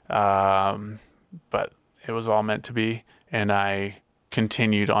 But it was all meant to be. And I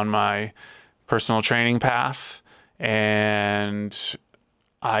continued on my personal training path, and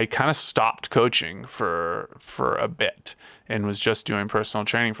I kind of stopped coaching for a bit and was just doing personal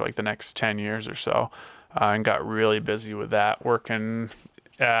training for like the next 10 years or so, and got really busy with that, working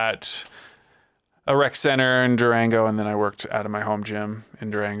at a rec center in Durango, and then I worked out of my home gym in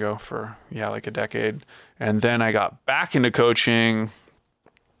Durango for like a decade. And then I got back into coaching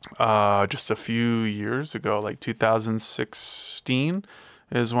just a few years ago, like 2016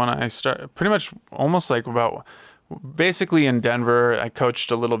 is when I started, pretty much almost like about basically in Denver. I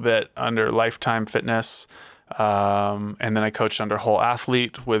coached a little bit under Lifetime Fitness, and then I coached under Whole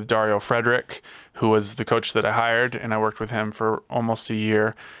Athlete with Dario Frederick, who was the coach that I hired, and I worked with him for almost a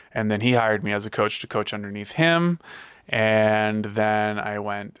year. And then he hired me as a coach to coach underneath him. And then I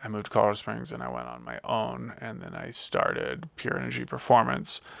moved to Colorado Springs, and I went on my own. And then I started Pure Energy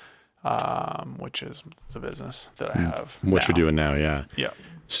Performance, which is the business that I have What now. you're doing now, yeah. Yeah.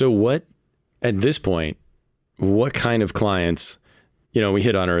 So at this point, what kind of clients, we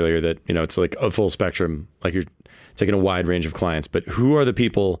hit on earlier that, it's like a full spectrum, like you're taking a wide range of clients, but who are the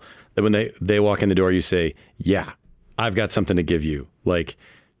people that when they walk in the door, you say, yeah, I've got something to give you, like,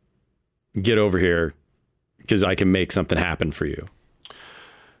 get over here because I can make something happen for you.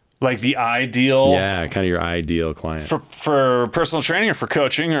 Like the ideal. Yeah, kind of your ideal client. For personal training or for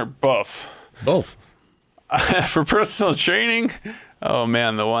coaching or both? Both. For personal training, oh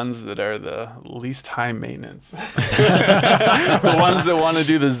man, the ones that are the least high maintenance. The ones that want to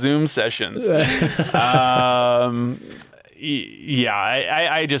do the Zoom sessions. I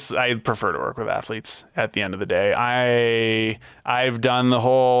prefer to work with athletes at the end of the day. I've done the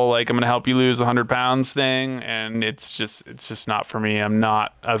whole, like, I'm going to help you lose 100 pounds thing, and it's just not for me. I'm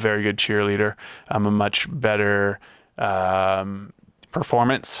not a very good cheerleader. I'm a much better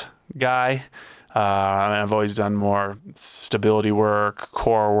performance guy. I've always done more stability work,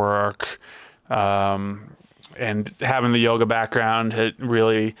 core work, and having the yoga background, it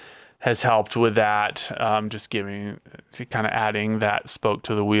really has helped with that. Just kind of adding that spoke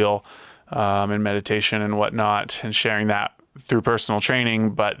to the wheel in meditation and whatnot, and sharing that through personal training,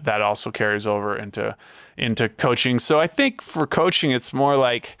 but that also carries over into coaching. So I think for coaching, it's more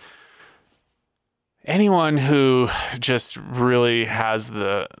like anyone who just really has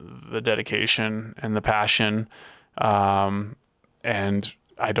the dedication and the passion, and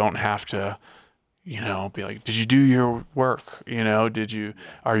I don't have to, be like, did you do your work?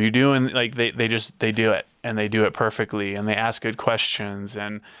 Are you doing, like, they do it, and they do it perfectly, and they ask good questions,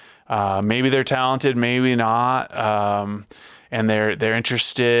 and maybe they're talented, maybe not, and they're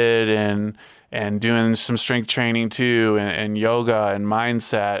interested in doing some strength training too, and yoga and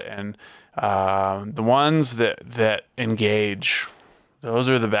mindset, and the ones that engage, those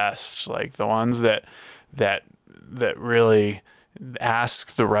are the best. Like the ones that really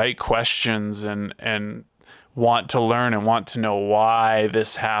ask the right questions and want to learn and want to know why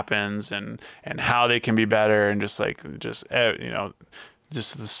this happens and how they can be better, and just the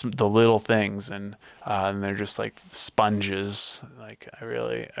little things, and they're just like sponges. Like I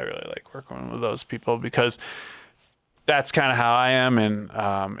really like working with those people, because that's kind of how I am, and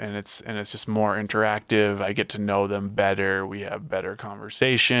it's just more interactive. I get to know them better. We have better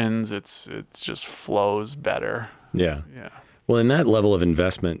conversations. It's just flows better. Yeah. Yeah. Well, in that level of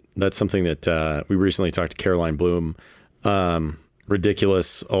investment, that's something that we recently talked to Caroline Bloom,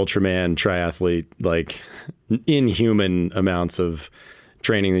 ridiculous Ultraman triathlete, like inhuman amounts of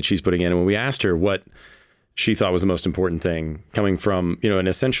training that she's putting in. And when we asked her what she thought was the most important thing, coming from, and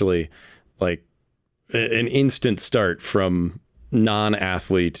essentially like an instant start from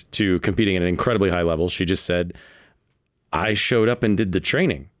non-athlete to competing at an incredibly high level, she just said, I showed up and did the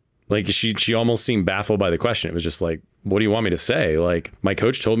training. Like she almost seemed baffled by the question. It was just like, what do you want me to say? Like, my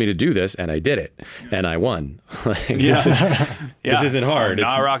coach told me to do this, and I did it, and I won. Like, this isn't hard.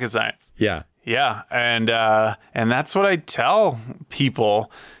 It's not rocket science. Yeah. Yeah. And that's what I tell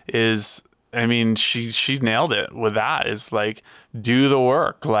people is, I mean, she nailed it with that, is like, do the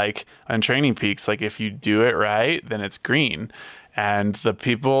work. Like on Training Peaks, like if you do it right, then it's green. And the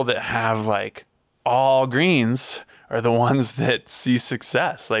people that have like all greens are the ones that see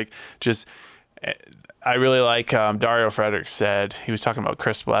success. Like I really like Dario Frederick said, he was talking about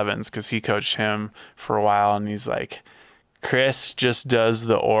Chris Blevins because he coached him for a while, and he's like, Chris just does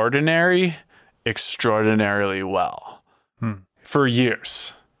the ordinary extraordinarily well for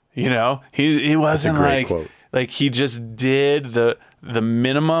years. You know, he wasn't great quote. like he just did the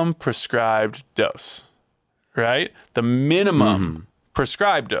minimum prescribed dose, right? The minimum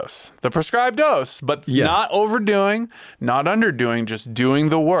prescribed dose, but not overdoing, not underdoing, just doing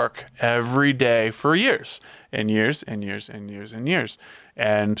the work every day for years and years and years and years and years.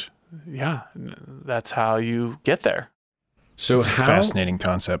 And yeah, that's how you get there. So It's a fascinating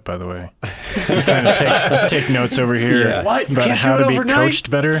concept, by the way. I'm trying to take notes over here Yeah. What? You about can't how do to it be overnight? coached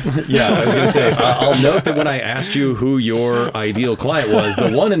better. Yeah, I was going to say, I'll note that when I asked you who your ideal client was,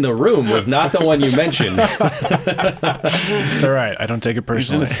 the one in the room was not the one you mentioned. It's all right. I don't take it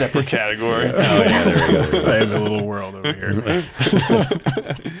He's in personally. a separate category. Oh, yeah, there we go. I have a little world over here.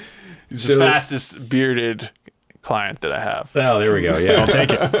 He's So- the fastest bearded client that I have. Oh, there we go. Yeah. I'll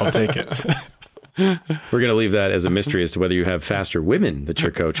take it. I'll take it. We're going to leave that as a mystery as to whether you have faster women that you're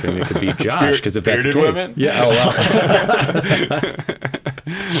coaching. It could be Josh, because if that's the Bearded case. women? Yeah. Oh,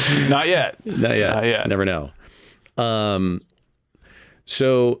 wow. Not yet. Not yet. Not yet. Never know.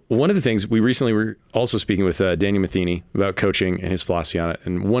 So one of the things we recently were also speaking with Daniel Matheny about coaching and his philosophy on it.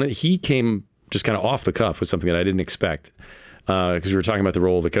 And he came just kind of off the cuff with something that I didn't expect, because we were talking about the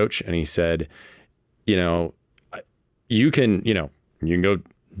role of the coach. And he said, you can go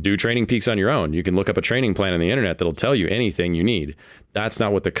do Training Peaks on your own. You can look up a training plan on the internet that'll tell you anything you need. That's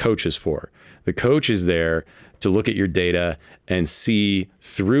not what the coach is for. The coach is there to look at your data and see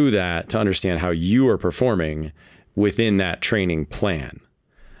through that to understand how you are performing within that training plan.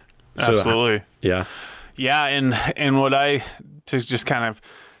 So, Absolutely. yeah. Yeah, and what I to just kind of,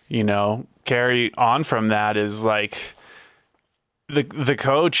 carry on from that is like the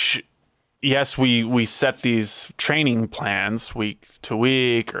coach. Yes, we set these training plans week to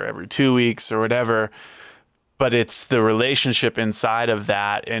week or every 2 weeks or whatever, but it's the relationship inside of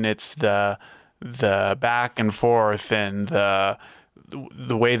that, and it's the back and forth and the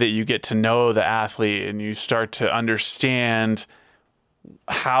way that you get to know the athlete and you start to understand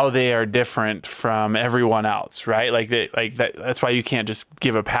how they are different from everyone else, right? That's why you can't just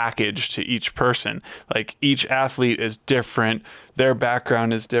give a package to each person. Like each athlete is different. Their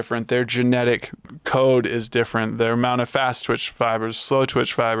background is different. Their genetic code is different. Their amount of fast twitch fibers, slow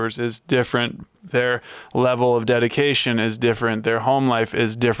twitch fibers is different. Their level of dedication is different. Their home life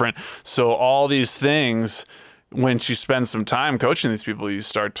is different. So all these things, once you spend some time coaching these people, you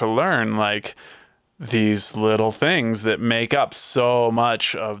start to learn like these little things that make up so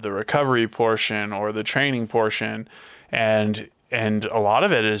much of the recovery portion or the training portion. And a lot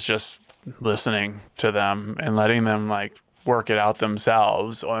of it is just listening to them and letting them like work it out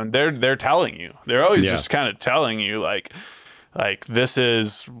themselves. And they're telling you, they're always just kind of telling you like this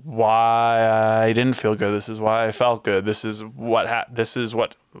is why I didn't feel good. This is why I felt good. This is what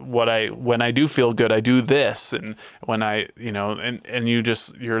when I do feel good, I do this. And when I, and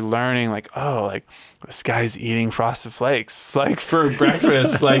you're learning like, oh, like this guy's eating Frosted Flakes, like for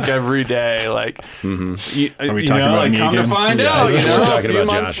breakfast, like every day. Like, Are we talking about like me come again? to find out, we're a talking few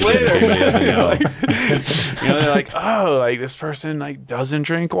about months Josh again, if later, anybody doesn't know. like, they're like, oh, like this person like doesn't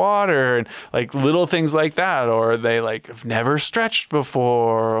drink water and like little things like that, or they like have never stretched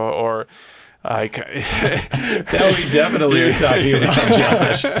before, or like Now we definitely are talking about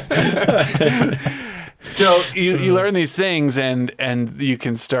Josh. so you learn these things and you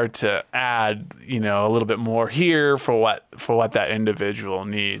can start to add a little bit more here for what that individual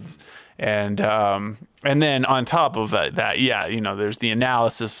needs. And then on top of that, there's the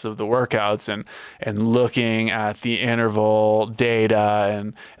analysis of the workouts and looking at the interval data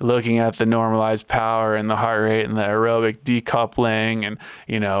and looking at the normalized power and the heart rate and the aerobic decoupling and,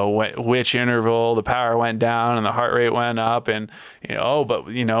 which interval the power went down and the heart rate went up and, it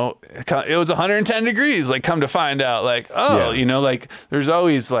was 110 degrees, like come to find out like, like there's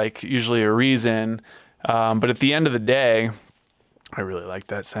always like usually a reason. But at the end of the day, I really like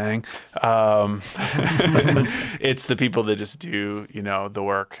that saying. It's the people that just do, the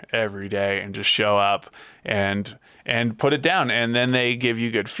work every day and just show up and put it down. And then they give you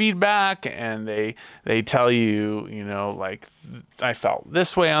good feedback and they tell you, like I felt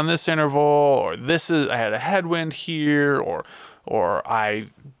this way on this interval, or I had a headwind here, or I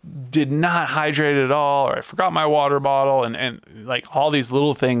did not hydrate at all, or I forgot my water bottle, and like all these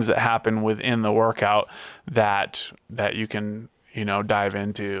little things that happen within the workout that you can dive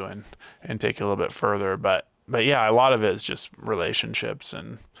into and take it a little bit further. But yeah, a lot of it is just relationships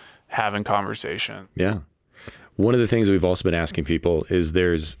and having conversation. Yeah. One of the things that we've also been asking people is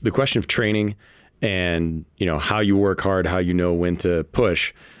there's the question of training and, how you work hard, how you know when to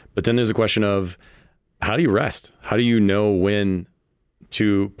push. But then there's a question of how do you rest? How do you know when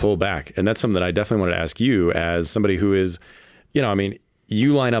to pull back? And that's something that I definitely wanted to ask you as somebody who is,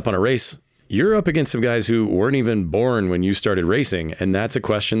 you line up on a race, you're up against some guys who weren't even born when you started racing. And that's a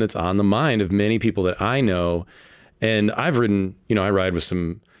question that's on the mind of many people that I know. And I've ridden, I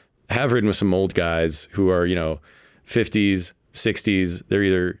have ridden with some old guys who are, 50s, 60s. They're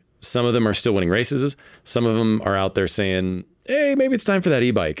either, some of them are still winning races. Some of them are out there saying, hey, maybe it's time for that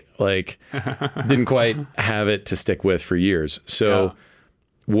e-bike. Like, didn't quite have it to stick with for years. So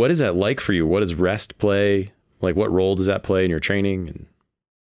what is that like for you? What does rest play? Like, what role does that play in your training?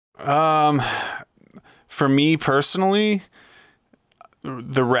 For me personally,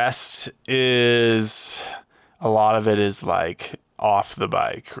 the rest is, a lot of it is like off the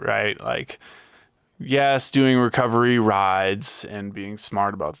bike, right? Like, yes, doing recovery rides and being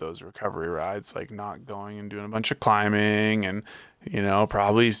smart about those recovery rides, like not going and doing a bunch of climbing and,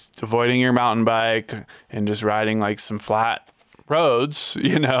 probably avoiding your mountain bike and just riding like some flat roads,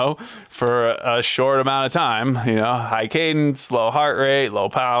 for a short amount of time, high cadence, low heart rate, low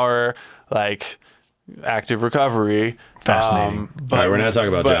power, like active recovery. Fascinating. All right, we're not talking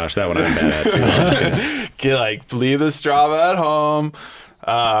about Josh. That one I'm bad at too. I'm just kidding. Leave the Strava at home.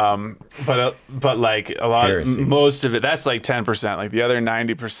 But like a lot, most of it, that's like 10%. Like the other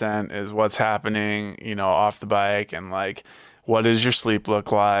 90% is what's happening, off the bike, and like, what does your sleep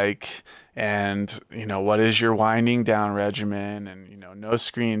look like? And, what is your winding down regimen? And, no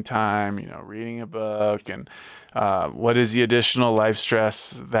screen time, reading a book, and what is the additional life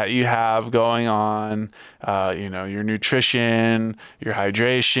stress that you have going on? Your nutrition, your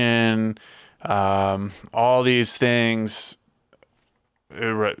hydration, all these things.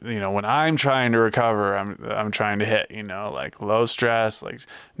 When I'm trying to recover, I'm trying to hit, like low stress, like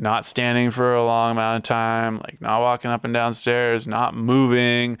not standing for a long amount of time, like not walking up and down stairs, not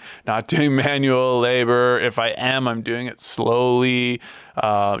moving, not doing manual labor. If I am, I'm doing it slowly,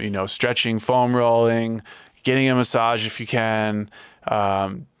 stretching, foam rolling, getting a massage if you can,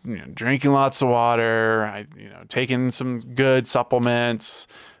 drinking lots of water, taking some good supplements,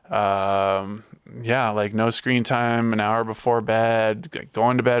 like no screen time, an hour before bed,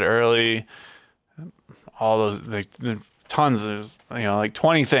 going to bed early, all those, like tons, there's, like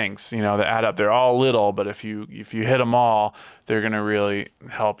 20 things, that add up. They're all little, but if you hit them all, they're going to really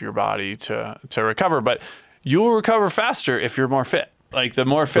help your body to recover. But you'll recover faster if you're more fit. Like the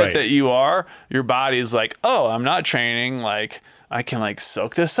more fit that you are, your body's like, oh, I'm not training. Like I can like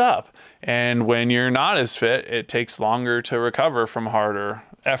soak this up. And when you're not as fit, it takes longer to recover from harder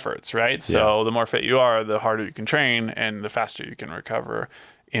efforts, right? So the more fit you are, the harder you can train and the faster you can recover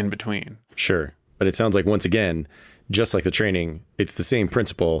in between. Sure. But it sounds like, once again, just like the training, it's the same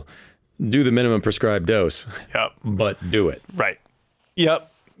principle. Do the minimum prescribed dose. Yep. But do it. Right.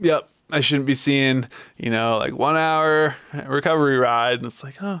 Yep. I shouldn't be seeing, like 1 hour recovery ride. And it's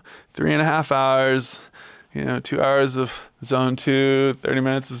like, 3.5 hours, 2 hours of zone 2, 30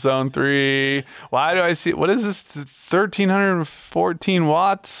 minutes of zone 3. Why do I see, what is this? 1,314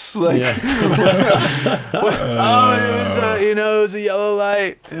 watts? Like, it was a yellow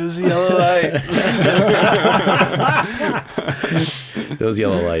light. It was a yellow light. Those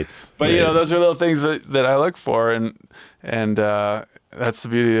yellow lights. But, those are little things that I look for. And that's the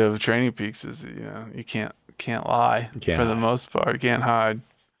beauty of Training Peaks is, you can't lie for the most part. You can't hide.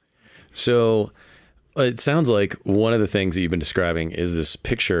 So it sounds like one of the things that you've been describing is this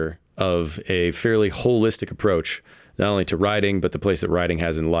picture of a fairly holistic approach, not only to riding, but the place that riding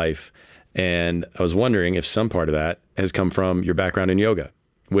has in life. And I was wondering if some part of that has come from your background in yoga,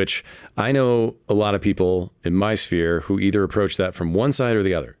 which I know a lot of people in my sphere who either approach that from one side or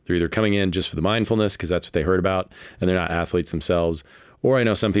the other. They're either coming in just for the mindfulness because that's what they heard about and they're not athletes themselves. Or I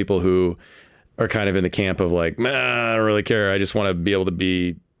know some people who are kind of in the camp of like, I don't really care. I just want to be able to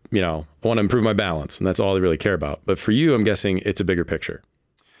be, I want to improve my balance. And that's all they really care about. But for you, I'm guessing it's a bigger picture.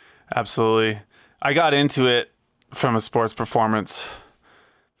 Absolutely. I got into it from a sports performance.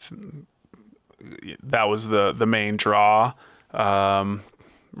 That was the main draw.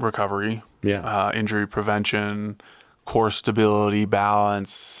 Recovery, injury prevention, core stability,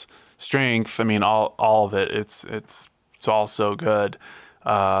 balance, strength. I mean, all of it. It's all so good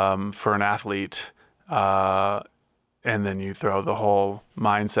for an athlete. And then you throw the whole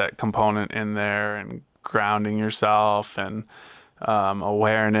mindset component in there and grounding yourself and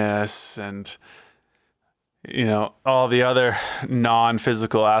awareness and, all the other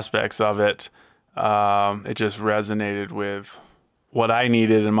non-physical aspects of it. It just resonated with what I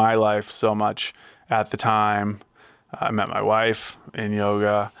needed in my life so much at the time. I met my wife in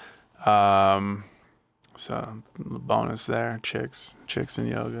yoga. So the bonus there, chicks and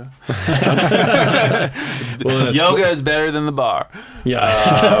yoga. Well, Yoga is better than the bar.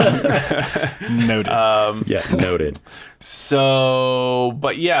 Yeah. Noted. Yeah, noted. So,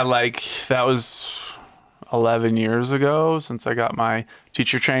 but yeah, like that was 11 years ago since I got my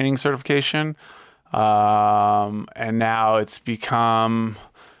teacher training certification. And now it's become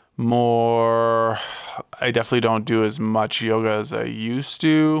more, I definitely don't do as much yoga as I used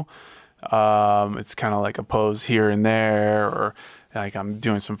to. It's kind of like a pose here and there, or like I'm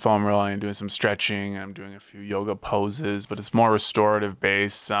doing some foam rolling and doing some stretching, and I'm doing a few yoga poses, but it's more restorative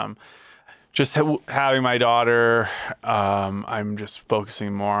based. Just having my daughter, I'm just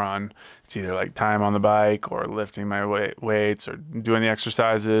focusing more on it's either like time on the bike or lifting my weights or doing the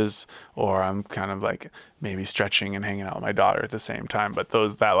exercises, or I'm kind of like maybe stretching and hanging out with my daughter at the same time. But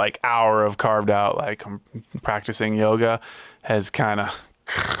that like hour of carved out, like I'm practicing yoga has kind of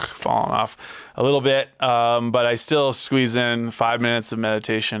fallen off a little bit. But I still squeeze in 5 minutes of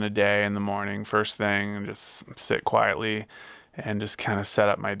meditation a day in the morning, first thing, and just sit quietly and just kind of set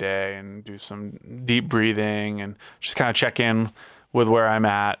up my day and do some deep breathing and just kind of check in with where I'm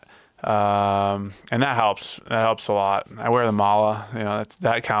at. And that helps. That helps a lot. I wear the mala,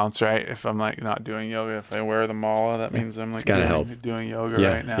 that counts, right? If I'm like not doing yoga, if I wear the mala, that means I'm like doing yoga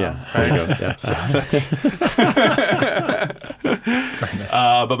right now. Yeah. Right? There you go. Yeah. So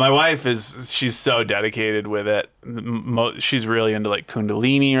that's but my wife she's so dedicated with it. She's really into like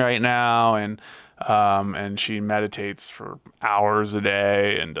Kundalini right now, and she meditates for hours a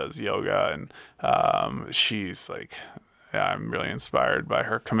day and does yoga, and she's like, I'm really inspired by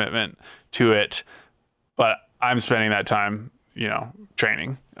her commitment to it, but I'm spending that time,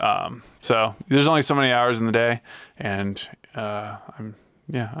 training. So there's only so many hours in the day, and I'm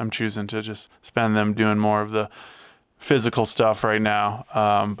choosing to just spend them doing more of the physical stuff right now.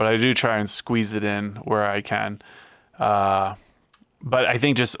 But I do try and squeeze it in where I can. But I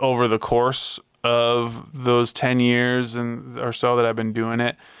think just over the course of those 10 years or so that I've been doing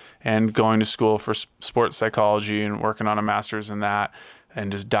it, and going to school for sports psychology and working on a master's in that,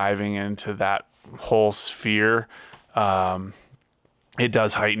 and just diving into that whole sphere, it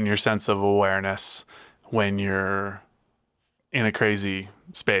does heighten your sense of awareness when you're in a crazy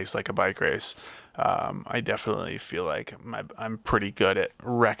space like a bike race. I definitely feel like I'm pretty good at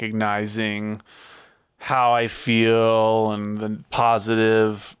recognizing how I feel and the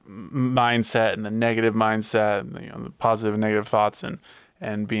positive mindset and the negative mindset, and, the positive and negative thoughts,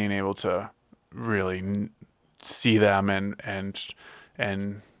 and being able to really see them and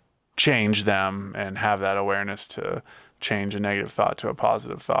change them and have that awareness to change a negative thought to a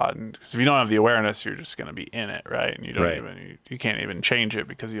positive thought. And because if you don't have the awareness, you're just going to be in it, right? And you you can't even change it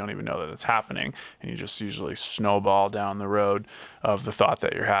because you don't even know that it's happening, and you just usually snowball down the road of the thought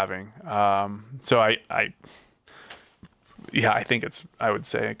that you're having. So I think I would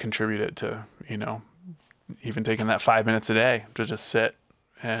say it contributed to, even taking that 5 minutes a day to just sit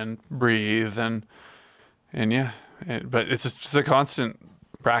and breathe but it's just a constant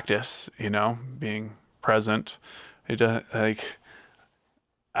practice, being present. I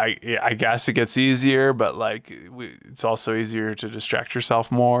guess it gets easier, but it's also easier to distract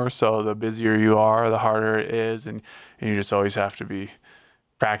yourself more. So the busier you are, the harder it is, and you just always have to be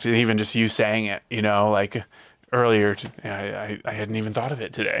practicing. Even just you saying it, like earlier, I hadn't even thought of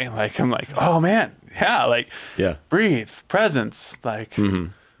it today. Like I'm like, oh man, breathe, presence,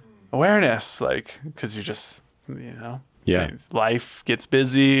 awareness, because you just, life gets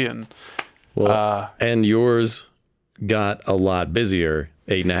busy, and and yours got a lot busier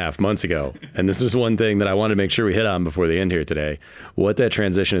 8.5 months ago. And this was one thing that I wanted to make sure we hit on before the end here today, what that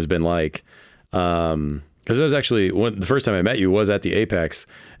transition has been like. Because it was actually the first time I met you was at the Apex,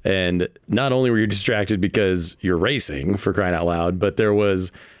 and not only were you distracted because you're racing, for crying out loud, but there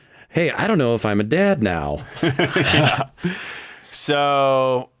was, hey, I don't know if I'm a dad now.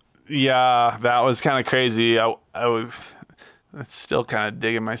 So that was kind of crazy. I was still kind of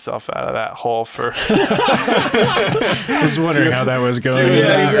digging myself out of that hole for. I was wondering how that was going.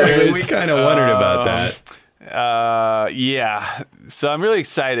 We kind of wondered about that. So I'm really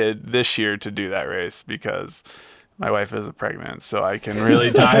excited this year to do that race because my wife is pregnant, so I can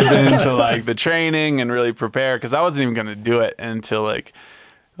really dive into the training and really prepare, because I wasn't even going to do it until like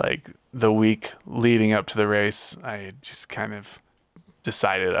the week leading up to the race. I had just kind of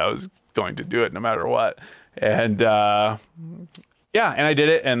decided I was going to do it no matter what. And and I did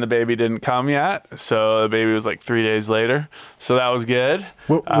it, and the baby didn't come yet. So the baby was 3 days later. So that was good.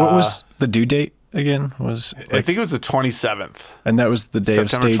 What was the due date again? I think it was the 27th. And that was the day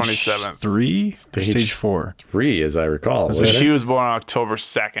September of stage 27th. 3? Stage 4? 3, as I recall. So she was born on October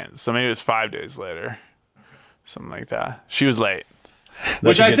 2nd. So maybe it was 5 days later. something like that. She was late. That's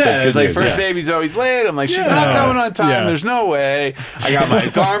Which I good- said, that's I was good like, news, first yeah. baby's always late. I'm like, she's Yeah. not coming on time. Yeah. There's no way. I got my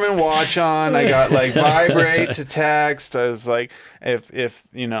Garmin watch on. I got like vibrate to text. I was like, if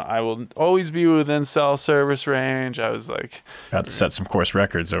I will always be within cell service range. I was like, About to set some course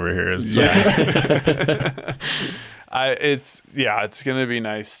records over here. It's it's gonna be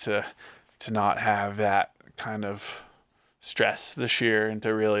nice to not have that kind of stress this year, and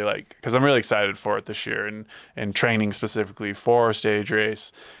to really because I'm really excited for it this year, and training specifically for a stage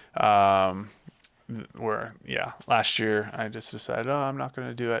race. Where last year I just decided, I'm not going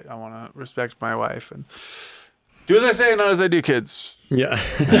to do it. I want to respect my wife and do as I say, not as I do, kids. Yeah.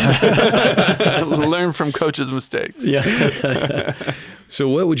 Learn from coaches' mistakes. Yeah. So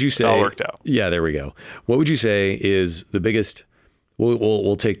what would you say? It all worked out. Yeah, there we go. What would you say is the biggest?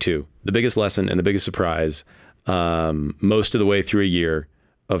 We'll take two. The biggest lesson and the biggest surprise, most of the way through a year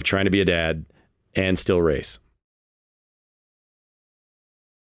of trying to be a dad and still race.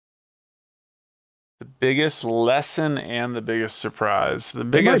 The biggest lesson and the biggest surprise. The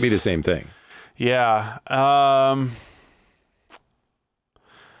It biggest might be the same thing. Yeah. I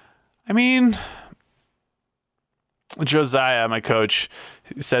mean, Josiah, my coach,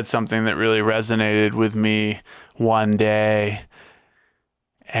 said something that really resonated with me one day.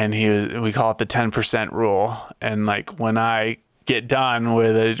 And we call it the 10% rule. And like when I get done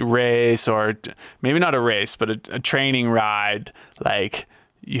with a race, or maybe not a race, but a training ride, like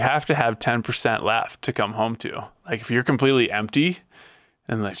you have to have 10% left to come home to. Like if you're completely empty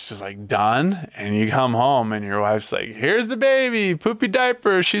and it's just like done, and you come home and your wife's like, here's the baby, poopy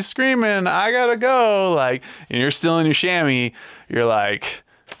diaper, she's screaming, I gotta go. Like, and you're still in your chamois, you're like,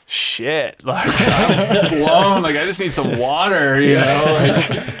 shit, like I'm blown. Like I just need some water, you know?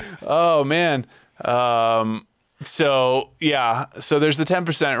 Like, oh man. So there's the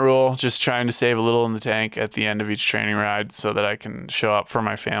 10% rule, just trying to save a little in the tank at the end of each training ride so that I can show up for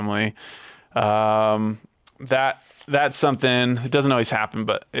my family. That's something. It doesn't always happen,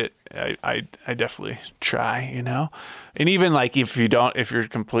 but I definitely try, you know. And even like if you're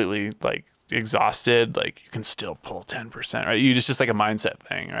completely like exhausted, like you can still pull 10%, right? You just like a mindset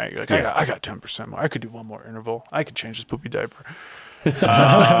thing, right? You're like, I got 10% more. I could do one more interval. I could change this poopy diaper.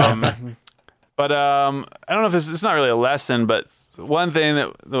 But I don't know if it's not really a lesson, but one thing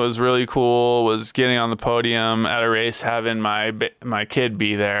that was really cool was getting on the podium at a race, having my kid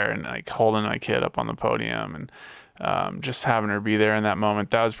be there, and like holding my kid up on the podium, and just having her be there in that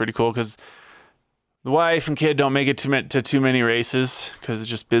moment. That was pretty cool because the wife and kid don't make it to too many races because it's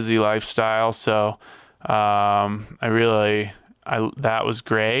just busy lifestyle. So that was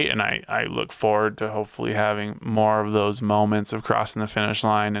great, and I look forward to hopefully having more of those moments of crossing the finish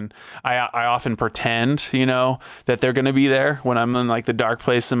line. And I often pretend, you know, that they're going to be there when I'm in like the dark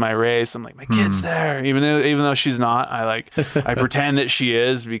place in my race. I'm like, my kid's there, even though she's not. I pretend that she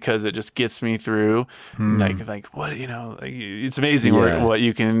is, because it just gets me through. Like what, you know, like, it's amazing what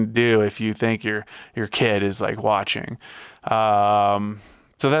you can do if you think your kid is like watching.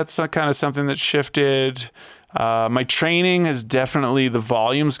 So that's kind of something that shifted. My training has definitely, the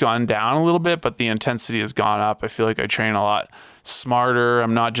volume's gone down a little bit, but the intensity has gone up. I feel like I train a lot smarter.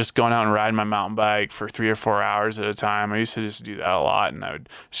 I'm not just going out and riding my mountain bike for 3 or 4 hours at a time. I used to just do that a lot, and I would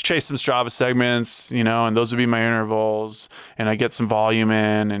just chase some Strava segments, you know, and those would be my intervals, and I get some volume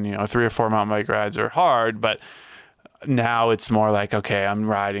in, and, you know, 3 or 4 mountain bike rides are hard, but now it's more like, okay, I'm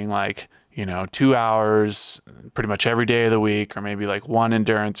riding like, you know, 2 hours pretty much every day of the week, or maybe like one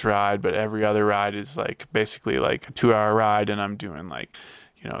endurance ride, but every other ride is like basically like a 2-hour ride, and I'm doing like,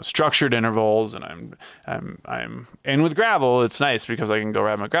 you know, structured intervals, and and with gravel, it's nice because I can go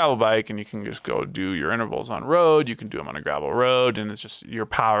ride my gravel bike, and you can just go do your intervals on road. You can do them on a gravel road, and it's just your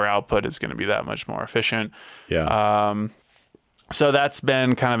power output is going to be that much more efficient. Yeah. So that's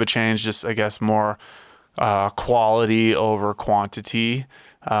been kind of a change, just I guess more quality over quantity.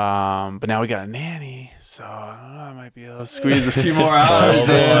 But now we got a nanny, so I don't know, I might be able to squeeze a few more hours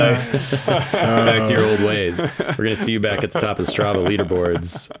in. Back to your old ways. We're going to see you back at the top of Strava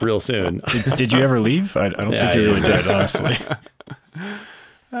leaderboards real soon. Did you ever leave? I don't think you really did, honestly.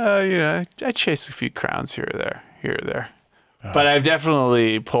 I chase a few crowns here or there. But I've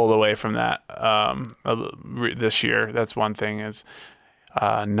definitely pulled away from that this year. That's one thing, is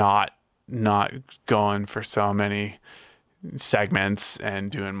not going for so many segments and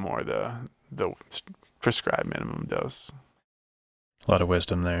doing more the prescribed minimum dose. A lot of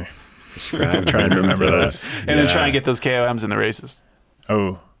wisdom there. I'm trying to remember that. And then try and get those KOMs in the races.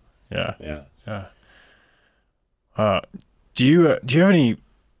 Oh, yeah. Yeah. Do you have any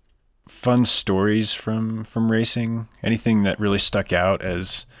fun stories from racing? Anything that really stuck out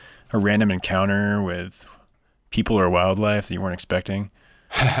as a random encounter with people or wildlife that you weren't expecting?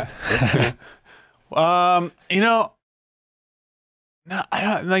 No, I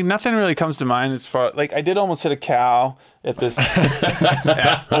don't like nothing really comes to mind as far like I did almost hit a cow at this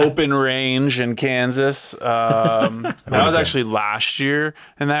open range in Kansas. That was actually last year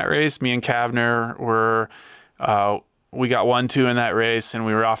in that race. Me and Kavner were we got 1-2 in that race, and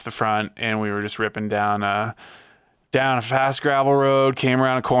we were off the front, and we were just ripping down a fast gravel road, came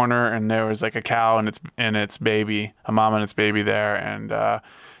around a corner, and there was like a cow and its baby, a mom and its baby there, and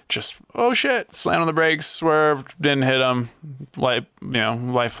just, oh shit, slammed on the brakes, swerved, didn't hit him, light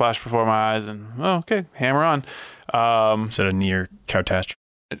flashed before my eyes, and okay, hammer on. Is that a near catastrophe?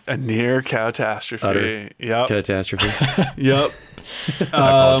 A near catastrophe. Yep. Catastrophe. Yep. I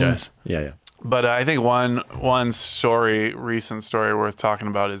apologize. Yeah. But I think one recent story worth talking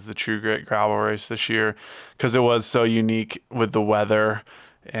about is the True Grit gravel race this year, because it was so unique with the weather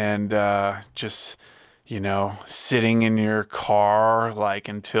and just, sitting in your car like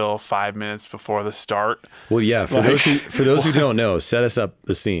until 5 minutes before the start. Well, yeah. For those who don't know, set us up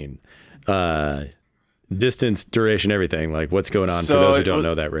the scene. Distance, duration, everything. Like, what's going on for those who don't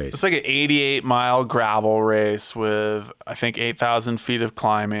know that race? It's like an 88-mile gravel race with, I think, 8,000 feet of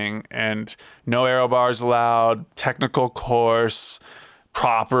climbing and no aero bars allowed, technical course,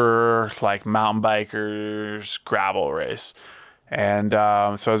 proper, like, mountain bikers gravel race. And so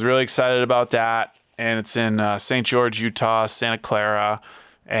I was really excited about that. And it's in St. George, Utah, Santa Clara.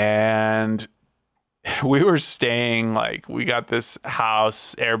 And we were staying, like, we got this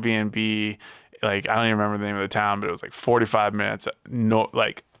house, Airbnb, like, I don't even remember the name of the town, but it was like 45 minutes,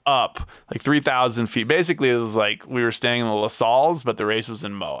 up, like 3,000 feet. Basically, it was like we were staying in the La Salles, but the race was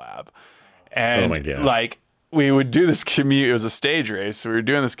in Moab. And oh my gosh. Like, we would do this commute. It was a stage race. So we were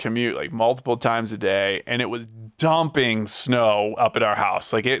doing this commute like multiple times a day, and it was dumping snow up at our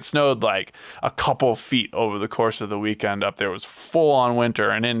house. Like, it snowed like a couple feet over the course of the weekend up there. It was full on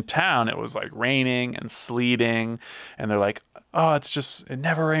winter. And in town, it was like raining and sleeting. And they're like, oh, it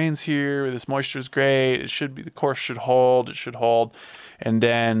never rains here. This moisture is great. The course should hold. It should hold. And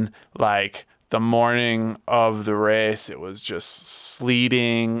then like the morning of the race, it was just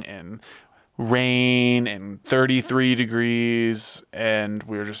sleeting and rain and 33 degrees. And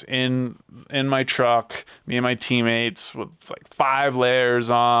we were just in my truck, me and my teammates with like 5 layers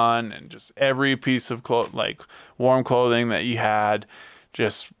on and just every piece of like warm clothing that you had,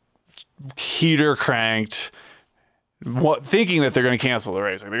 just heater cranked. Thinking that they're going to cancel the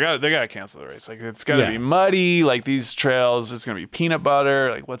race. Like, they got to cancel the race. Like, it's got to be muddy. Like, these trails, it's going to be peanut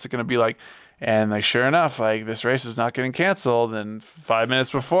butter. Like, what's it going to be like? And like, sure enough, like, this race is not getting canceled. And 5 minutes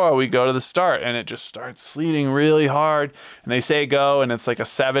before we go to the start, and it just starts sleeting really hard. And they say go, and it's like a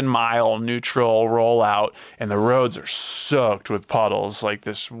 7-mile neutral rollout, and the roads are soaked with puddles, like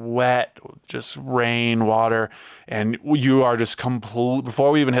this wet, just rain, water. And you are just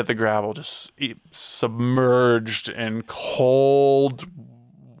before we even hit the gravel, just submerged in cold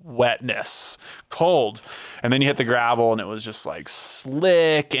wetness, cold. And then you hit the gravel, and it was just like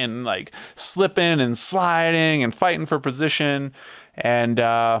slick and like slipping and sliding and fighting for position. And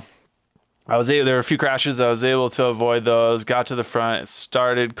there were a few crashes. I was able to avoid those, got to the front,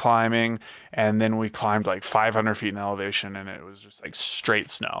 started climbing, and then we climbed like 500 feet in elevation, and it was just like straight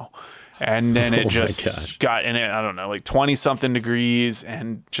snow. And then it just got in it, I don't know, like 20 something degrees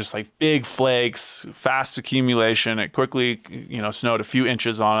and just like big flakes, fast accumulation. It quickly, snowed a few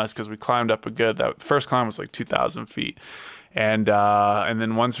inches on us because we climbed up that first climb was like 2,000 feet. And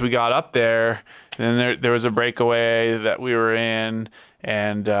then once we got up there, then there was a breakaway that we were in,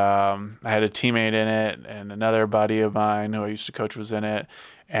 and I had a teammate in it, and another buddy of mine who I used to coach was in it.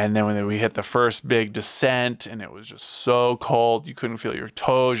 And then when we hit the first big descent, and it was just so cold, you couldn't feel your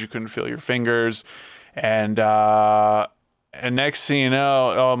toes, you couldn't feel your fingers. And next thing you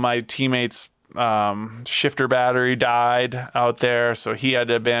know, my teammate's shifter battery died out there, so he had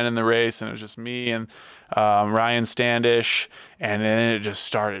to abandon the race, and it was just me and Ryan Standish. And then it just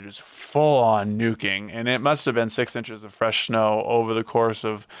started just full on nuking, and it must have been 6 inches of fresh snow over the course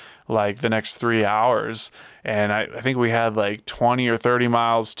of like the next 3 hours. And I think we had like 20 or 30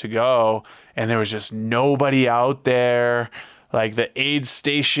 miles to go, and there was just nobody out there. Like, the aid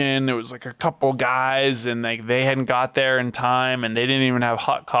station, there was like a couple guys, and like they hadn't got there in time, and they didn't even have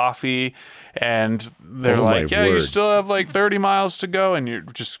hot coffee. And they're like, yeah, you still have like 30 miles to go, and you're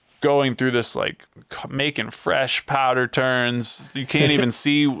just going through this, like, making fresh powder turns. You can't even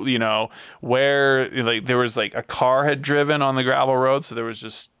see, where, like, there was like a car had driven on the gravel road. So there was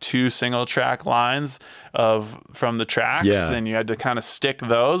just 2 single track lines from the tracks. Yeah. And you had to kind of stick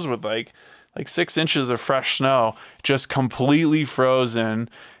those with like 6 inches of fresh snow, just completely frozen.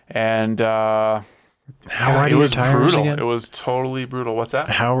 And, How wide it are your was tires brutal. again? It was totally brutal. What's that?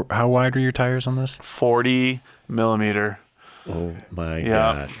 How wide were your tires on this? 40 millimeter. Oh my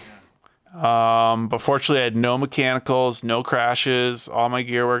Yeah. gosh. But fortunately, I had no mechanicals, no crashes. All my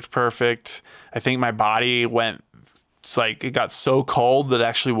gear worked perfect. I think my body it got so cold that it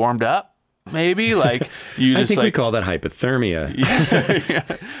actually warmed up. Maybe like you I just think we call that hypothermia.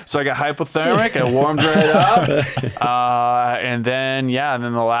 So I got hypothermic. I warmed right up, and then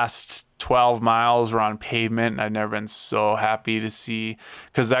the last 12 miles were on pavement, and I've never been so happy to see,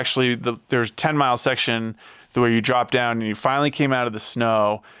 because actually there's 10-mile section where you drop down and you finally came out of the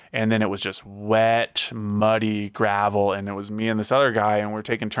snow, and then it was just wet, muddy gravel, and it was me and this other guy, and we're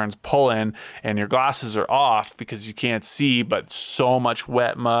taking turns pulling, and your glasses are off because you can't see, but so much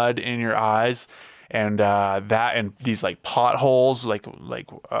wet mud in your eyes. And and these like potholes, like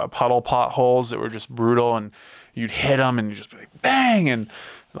puddle potholes that were just brutal, and you'd hit them and you just be like bang, and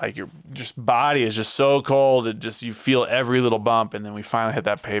like your just body is just so cold, you feel every little bump. And then we finally hit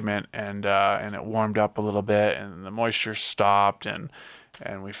that pavement, and it warmed up a little bit, and the moisture stopped, and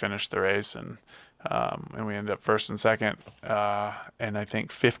we finished the race, and we ended up first and second, and I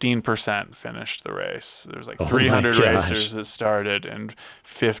think 15% finished the race. There's like 300 racers that started, and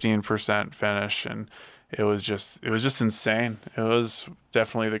 15% finished, and it was just insane. It was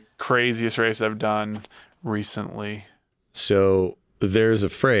definitely the craziest race I've done recently. So there's a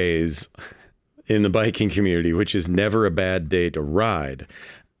phrase in the biking community, which is never a bad day to ride.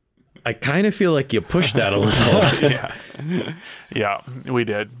 I kind of feel like you pushed that a little. Yeah, we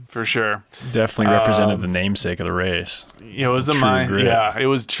did for sure. Definitely represented the namesake of the race. It was it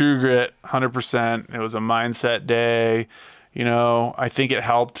was true grit, 100%. It was a mindset day. I think it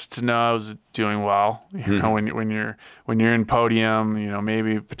helped to know I was doing well. When you're in podium,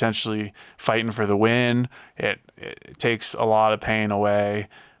 maybe potentially fighting for the win, it takes a lot of pain away.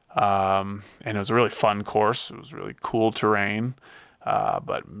 And it was a really fun course. It was really cool terrain.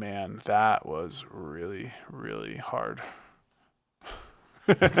 But man, that was really, really hard.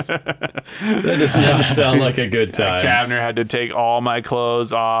 That does not sound like a good time. Kavner had to take all my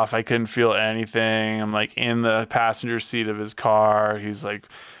clothes off. I couldn't feel anything. I'm like in the passenger seat of his car. He's like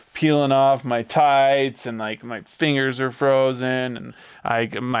peeling off my tights, and like my fingers are frozen, and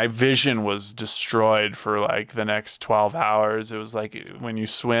my vision was destroyed for like the next 12 hours. It was like when you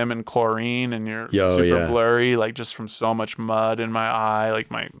swim in chlorine and you're super blurry, like just from so much mud in my eye. Like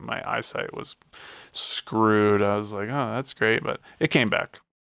my eyesight was screwed. I was like, oh, that's great, but it came back.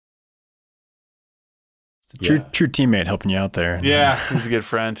 True teammate helping you out there. Yeah, he's a good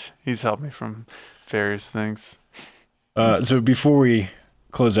friend. He's helped me from various things. So before we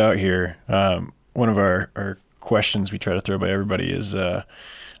close out here, one of our questions we try to throw by everybody is the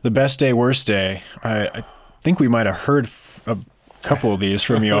best day, worst day. I think we might have heard a couple of these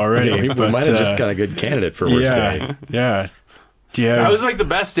from you already. We might have just got a good candidate for worst day. Yeah. That was like the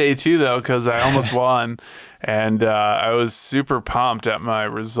best day too, though, because I almost won, and I was super pumped at my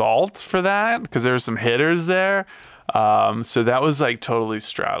results for that because there were some hitters there. So that was like totally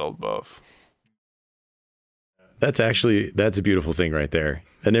straddled both. That's a beautiful thing right there.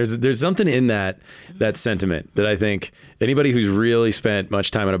 And there's something in that sentiment that I think anybody who's really spent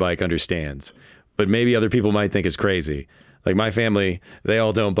much time on a bike understands, but maybe other people might think is crazy. Like my family, they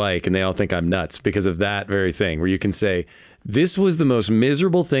all don't bike, and they all think I'm nuts because of that very thing, where you can say, this was the most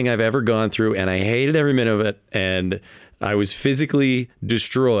miserable thing I've ever gone through, and I hated every minute of it, and I was physically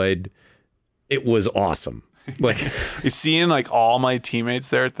destroyed. It was awesome. Like seeing like all my teammates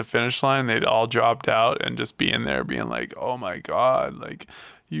there at the finish line, they'd all dropped out, and just being there being like, oh my God, like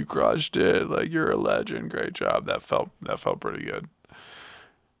you crushed it. Like you're a legend. Great job. That felt pretty good.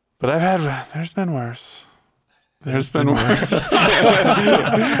 But there's been worse. There's been worse.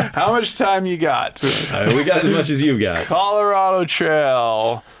 How much time you got? We got as much as you got. Colorado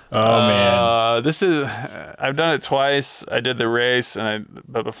Trail. Oh man. I've done it twice. I did the race,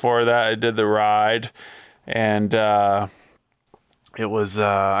 but before that I did the ride. And it was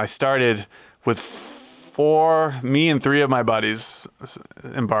I started with me and three of my buddies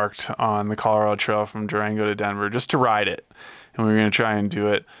embarked on the Colorado Trail from Durango to Denver just to ride it, and we were going to try and do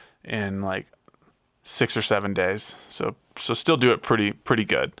it in like 6 or 7 days, so still do it pretty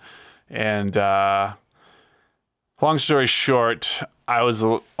good. And long story short, I was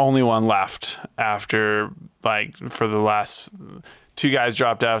the only one left after, like, for the last 2 guys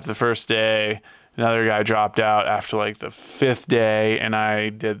dropped out after the first day. Another guy dropped out after like the 5th day, and I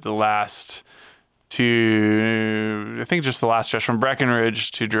did the last 2, I think just the last stretch from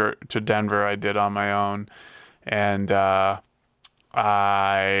Breckenridge to Denver I did on my own. And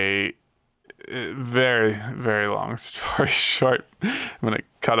very, very long story short. I'm going to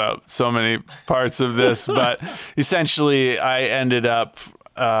cut out so many parts of this, but essentially I ended up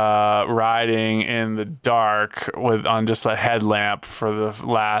riding in the dark on just a headlamp for the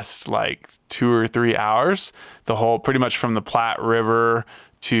last like 2 or 3 hours, pretty much from the Platte River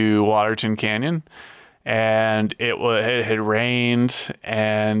to Waterton Canyon. And it had rained,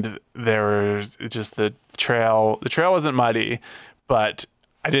 and there was just the trail wasn't muddy, but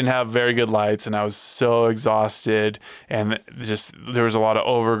I didn't have very good lights, and I was so exhausted, and just there was a lot of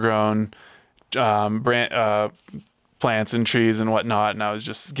overgrown plants and trees and whatnot, and I was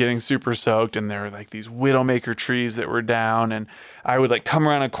just getting super soaked, and there were like these widowmaker trees that were down, and I would like come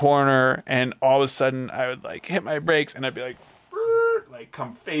around a corner, and all of a sudden I would like hit my brakes, and I'd be like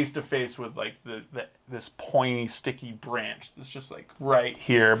come face to face with like this pointy sticky branch that's just like right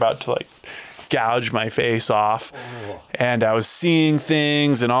here about to like gouge my face off. And I was seeing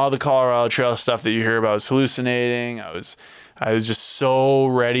things, and all the Colorado Trail stuff that you hear about. I was hallucinating. I was just so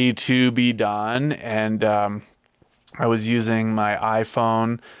ready to be done, and I was using my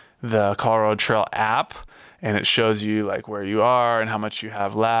iPhone, the Colorado Trail app, and it shows you like where you are and how much you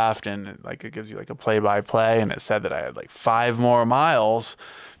have left, and like it gives you like a play-by-play, and it said that I had like 5 more miles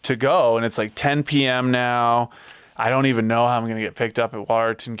to go, and it's like 10 p.m. now. I don't even know how I'm gonna get picked up at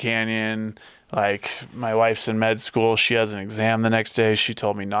Waterton Canyon. Like, my wife's in med school. She has an exam the next day. She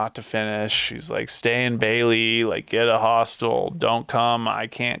told me not to finish. She's like, stay in Bailey, like get a hostel, don't come. I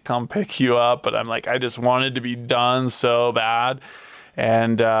can't come pick you up. But I'm like, I just wanted to be done so bad.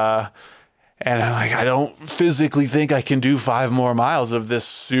 And I'm like, I don't physically think I can do 5 more miles of this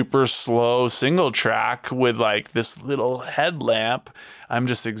super slow single track with like this little headlamp. I'm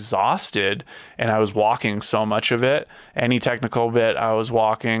just exhausted. And I was walking so much of it. Any technical bit, I was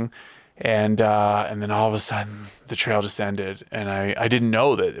walking. And then all of a sudden the trail just ended. And I didn't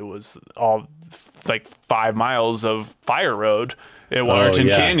know that it was all like 5 miles of fire road at Waterton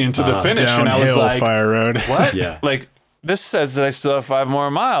Canyon to the finish. Downhill, and I was like, fire road. What? Yeah. Like, this says that I still have 5 more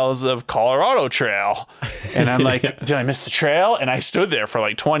miles of Colorado Trail. And I'm like, did I miss the trail? And I stood there for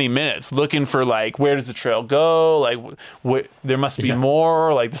like 20 minutes looking for like, where does the trail go? Like, there must be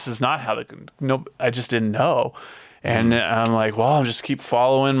more. Like, this is not how I just didn't know. And I'm like, well, I'll just keep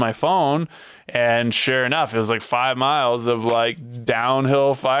following my phone. And sure enough, it was like 5 miles of like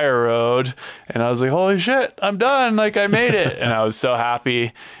downhill fire road. And I was like, holy shit, I'm done. Like, I made it. And I was so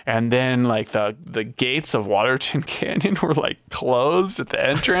happy. And then like the gates of Waterton Canyon were like closed at the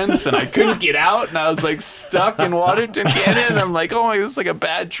entrance, and I couldn't get out. And I was like stuck in Waterton Canyon. And I'm like, oh my, this is like a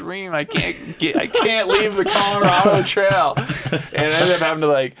bad dream. I can't leave the Colorado Trail. And I ended up having to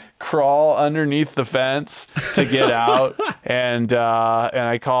like crawl underneath the fence to get out. And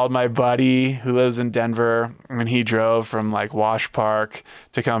I called my buddy who lives in Denver, and he drove from like Wash Park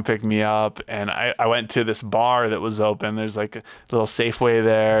to come pick me up. And I went to this bar that was open. There's like a little Safeway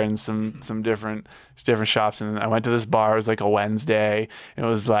there and some different shops. And I went to this bar. It was like a Wednesday. It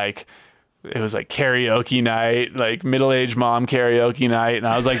was like karaoke night, like middle-aged mom karaoke night. And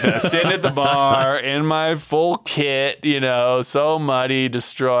I was like sitting at the bar in my full kit, so muddy,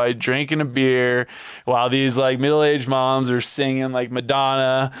 destroyed, drinking a beer while these like middle-aged moms are singing like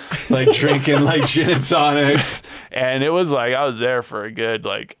Madonna, like drinking like gin and tonics. And it was like, I was there for a good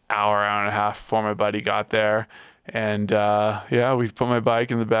like hour and a half before my buddy got there. And we put my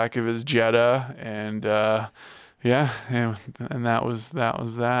bike in the back of his Jetta, and that was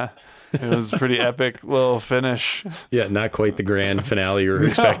that. It was a pretty epic little finish. Yeah, not quite the grand finale you were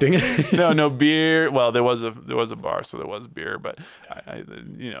expecting. No beer. Well, there was a bar, so there was beer, but I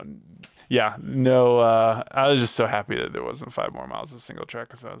was just so happy that there wasn't 5 more miles of single track,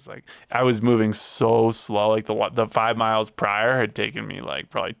 because I was like, I was moving so slow. Like the 5 miles prior had taken me like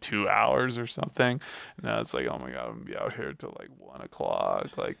probably 2 hours or something. Now it's like, oh my God, I'm gonna be out here till like 1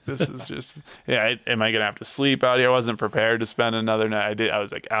 o'clock. Like, this is just, am I gonna have to sleep out here? I wasn't prepared to spend another night. I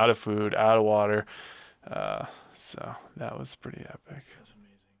was like out of food, out of water. So that was pretty epic.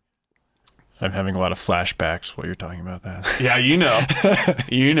 I'm having a lot of flashbacks while you're talking about that. Yeah,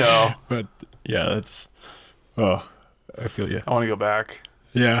 But yeah, I feel you. I want to go back.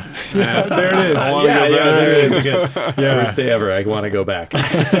 Yeah, there it is. I want to go back. There it is. Yeah. Worst day ever. I want to go back.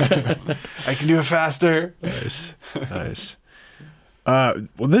 I can do it faster. Nice.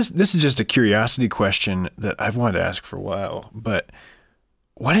 Well, this is just a curiosity question that I've wanted to ask for a while. But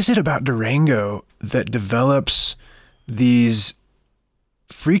what is it about Durango that develops these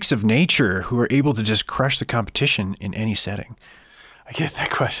freaks of nature who are able to just crush the competition in any setting? I get that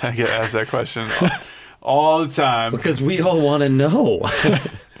question. I get asked that question all the time. Because we all want to know. I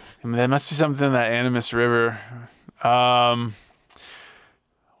mean, there must be something in that Animas River.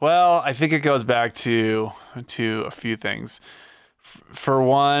 Well, I think it goes back to a few things. For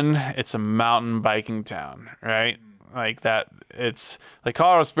one, it's a mountain biking town, right? Like that. It's like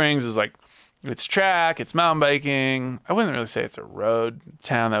Colorado Springs is like, it's track, it's mountain biking. I wouldn't really say it's a road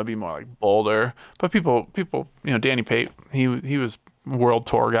town. That would be more like Boulder. But people, Danny Pate, he was world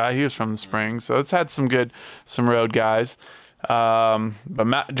tour guy. He was from the Springs, so it's had some road guys.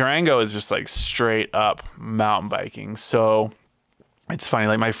 But Durango is just like straight up mountain biking. So it's funny,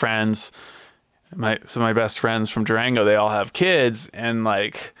 like my friends, some of my best friends from Durango, they all have kids, and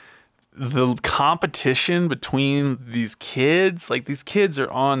like the competition between these kids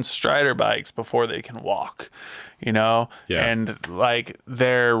are on Strider bikes before they can walk, Yeah. And like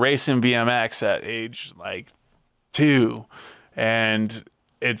they're racing BMX at age like 2, and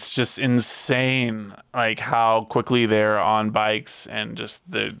it's just insane, like how quickly they're on bikes, and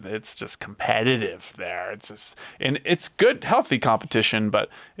it's just competitive there. And it's good, healthy competition, but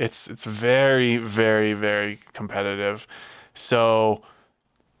it's very, very, very competitive. So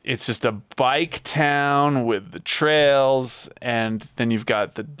it's just a bike town with the trails, and then you've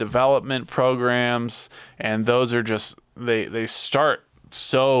got the development programs, and those are just they start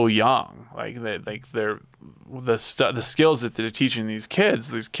so young. The skills that they're teaching these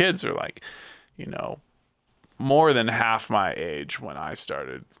kids are like, more than half my age when I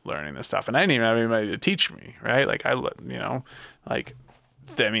started learning this stuff, and I didn't even have anybody to teach me, right?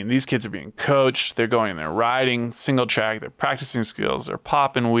 These kids are being coached. They're going, they're riding single track. They're practicing skills. They're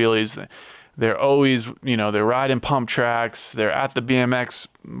popping wheelies. They're always, they're riding pump tracks. They're at the BMX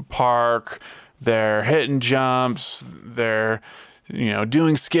park. They're hitting jumps. They're,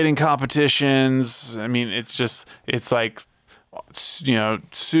 doing skidding competitions. I mean, it's like,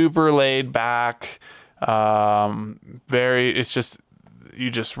 super laid back. You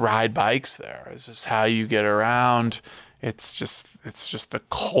just ride bikes there. It's just how you get around. It's just the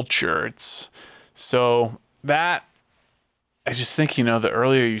culture. It's so that I just think, the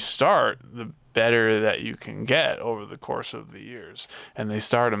earlier you start, the better that you can get over the course of the years. And they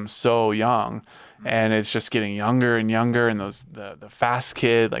start them so young, and it's just getting younger and younger. And the fast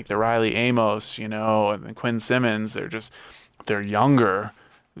kid, like the Riley Amos, and the Quinn Simmons, they're younger.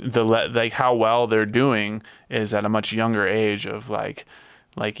 Like how well they're doing is at a much younger age of like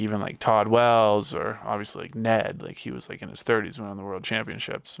even like Todd Wells, or obviously like Ned, like he was like in his 30s when he won the world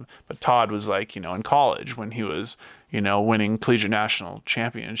championships. But Todd was like, in college when he was, winning collegiate national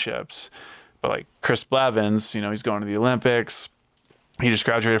championships. But like Chris Blevins, he's going to the Olympics. He just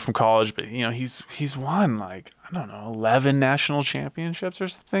graduated from college, but he's won like, I don't know, 11 national championships or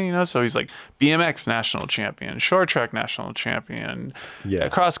something, so he's like BMX national champion, short track national champion,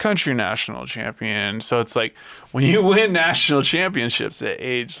 cross country national champion. So it's like when you win national championships at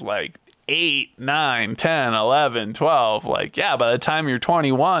age like 8, 9, 10, 11, 12, like, by the time you're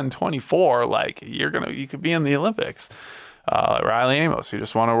 21, 24, like you could be in the Olympics. Riley Amos, he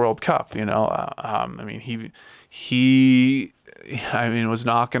just won a World Cup, he was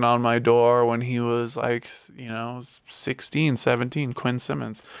knocking on my door when he was like, 16, 17. Quinn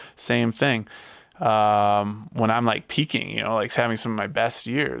Simmons, same thing. When I'm like peaking, like having some of my best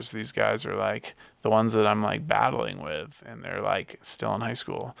years, these guys are like the ones that I'm like battling with, and they're like still in high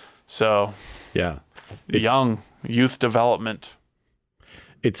school. So young youth development.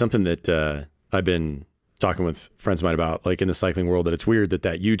 It's something that I've been talking with friends of mine about, like in the cycling world, that it's weird that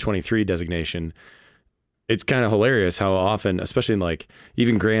U23 designation, it's kind of hilarious how often, especially in like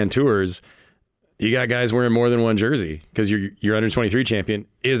even grand tours, you got guys wearing more than one jersey, because your under 23 champion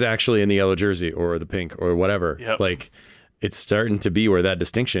is actually in the yellow jersey or the pink or whatever. Yep. Like it's starting to be where that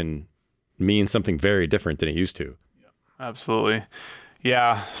distinction means something very different than it used to. Absolutely.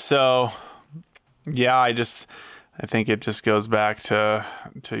 Yeah. So I think it just goes back to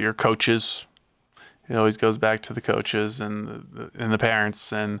your coaches. It always goes back to the coaches and the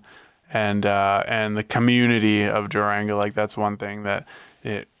parents and the community of Durango. Like that's one thing that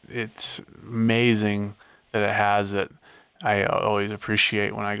it's amazing that it has, that I always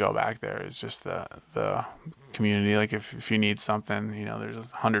appreciate when I go back there, is just the community. Like if you need something, there's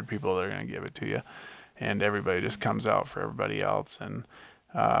 100 people that are going to give it to you, and everybody just comes out for everybody else. And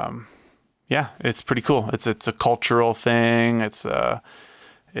it's pretty cool. It's a cultural thing.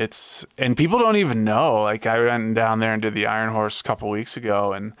 And people don't even know. Like I went down there and did the Iron Horse a couple weeks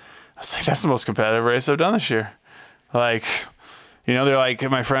ago, and I was like, that's the most competitive race I've done this year. Like, they're like,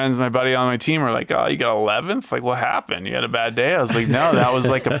 my friends, my buddy on my team are like, oh, you got 11th? Like, what happened? You had a bad day? I was like, no, that was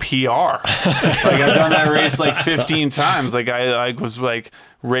like a PR. Like I've done that race like 15 times. Like I was like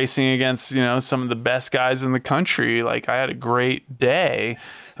racing against, some of the best guys in the country. Like I had a great day.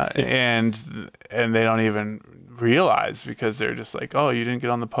 And they don't even realize, because they're just like, oh, you didn't get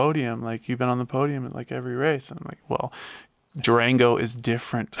on the podium. Like, you've been on the podium in like every race. And I'm like, well, Durango is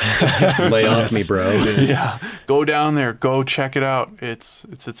different. Lay off me, bro. Yeah. Go down there. Go check it out. It's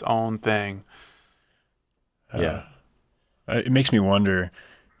its own thing. Yeah. It makes me wonder,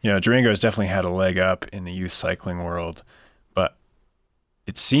 Durango has definitely had a leg up in the youth cycling world, but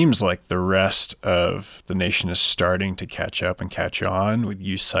it seems like the rest of the nation is starting to catch up and catch on with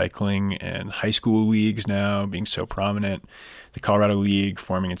youth cycling, and high school leagues now being so prominent. The Colorado League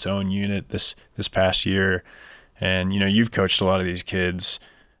forming its own unit this past year. And, you've coached a lot of these kids.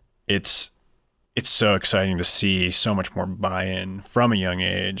 It's so exciting to see so much more buy-in from a young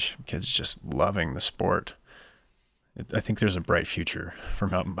age, kids just loving the sport. I think there's a bright future for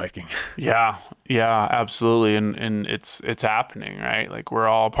mountain biking. Yeah, absolutely. And it's happening, right? Like, we're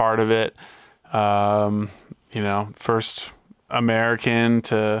all part of it. First American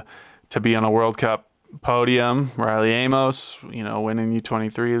to be on a World Cup podium, Riley Amos, winning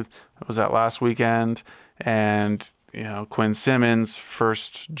U23 was that last weekend. And, Quinn Simmons,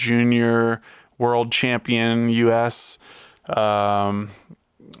 first junior world champion U.S. The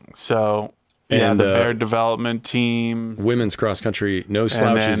Bear development team. Women's cross country, no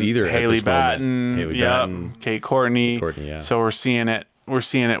slouches either. Haley Batten, Kate Courtney. Yeah. So we're seeing it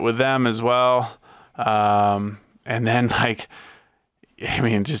with them as well. And then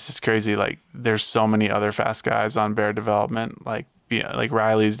just it's crazy. Like, there's so many other fast guys on Bear development. Like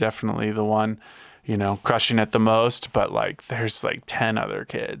Riley's definitely the one, crushing it the most, but like there's like 10 other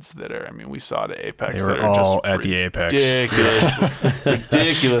kids that are, we saw at Apex. They were all at the Apex.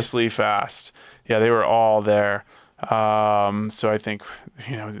 Ridiculously fast. Yeah, they were all there. So I think,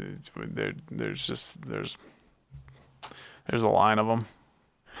 there's a line of them.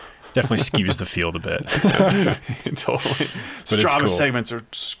 Definitely skews the field a bit. Totally. But Strava segments are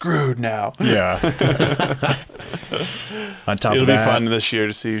screwed now. Yeah. On top It'll of that, be fun this year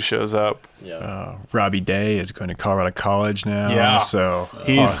to see who shows up. Yeah. Robbie Day is going to Colorado College now. Yeah. So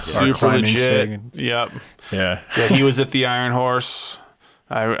he's our super climbing legit. segment. Yep. Yeah. Yeah, he was at the Iron Horse.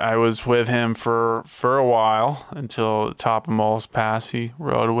 I was with him for a while until the top of Mullis Pass. He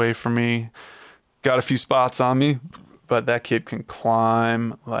rode away from me. Got a few spots on me. But that kid can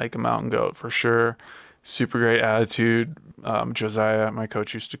climb like a mountain goat for sure. Super great attitude. Josiah, my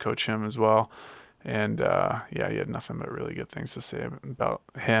coach, used to coach him as well. And he had nothing but really good things to say about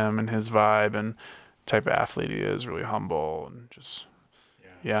him and his vibe and type of athlete he is. Really humble and just,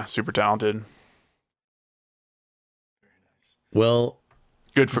 super talented. Well,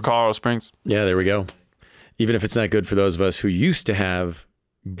 good for Colorado Springs. Yeah, there we go. Even if it's not good for those of us who used to have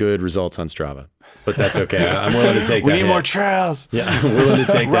good results on Strava, but that's okay. I'm willing to take that. We need hit. more trails. Yeah, I'm willing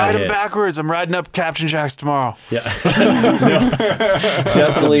to take that. Ride them hit. backwards. I'm riding up Caption Jacks tomorrow. Yeah. No,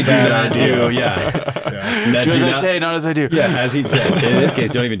 definitely do not do. Yeah. Do as I say, not as I do. Yeah, as he said. In this case,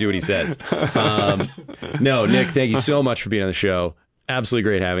 don't even do what he says. No, Nick, thank you so much for being on the show. Absolutely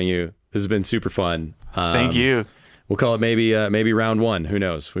great having you. This has been super fun. Thank you. We'll call it maybe round one. Who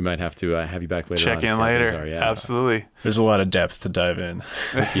knows? We might have to have you back later. Check on in later. Yeah. Absolutely. There's a lot of depth to dive in.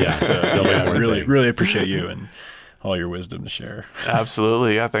 Yeah. So really appreciate you and all your wisdom to share.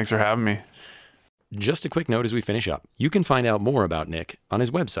 Absolutely. Yeah. Thanks for having me. Just a quick note as we finish up. You can find out more about Nick on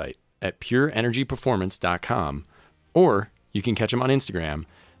his website at pureenergyperformance.com, or you can catch him on Instagram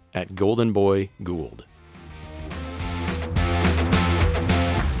at goldenboygould.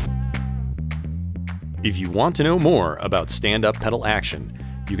 If you want to know more about stand-up pedal action,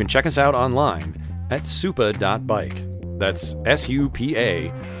 you can check us out online at supa.bike. That's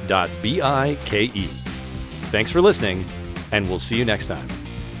SUPA.BIKE. Thanks for listening, and we'll see you next time.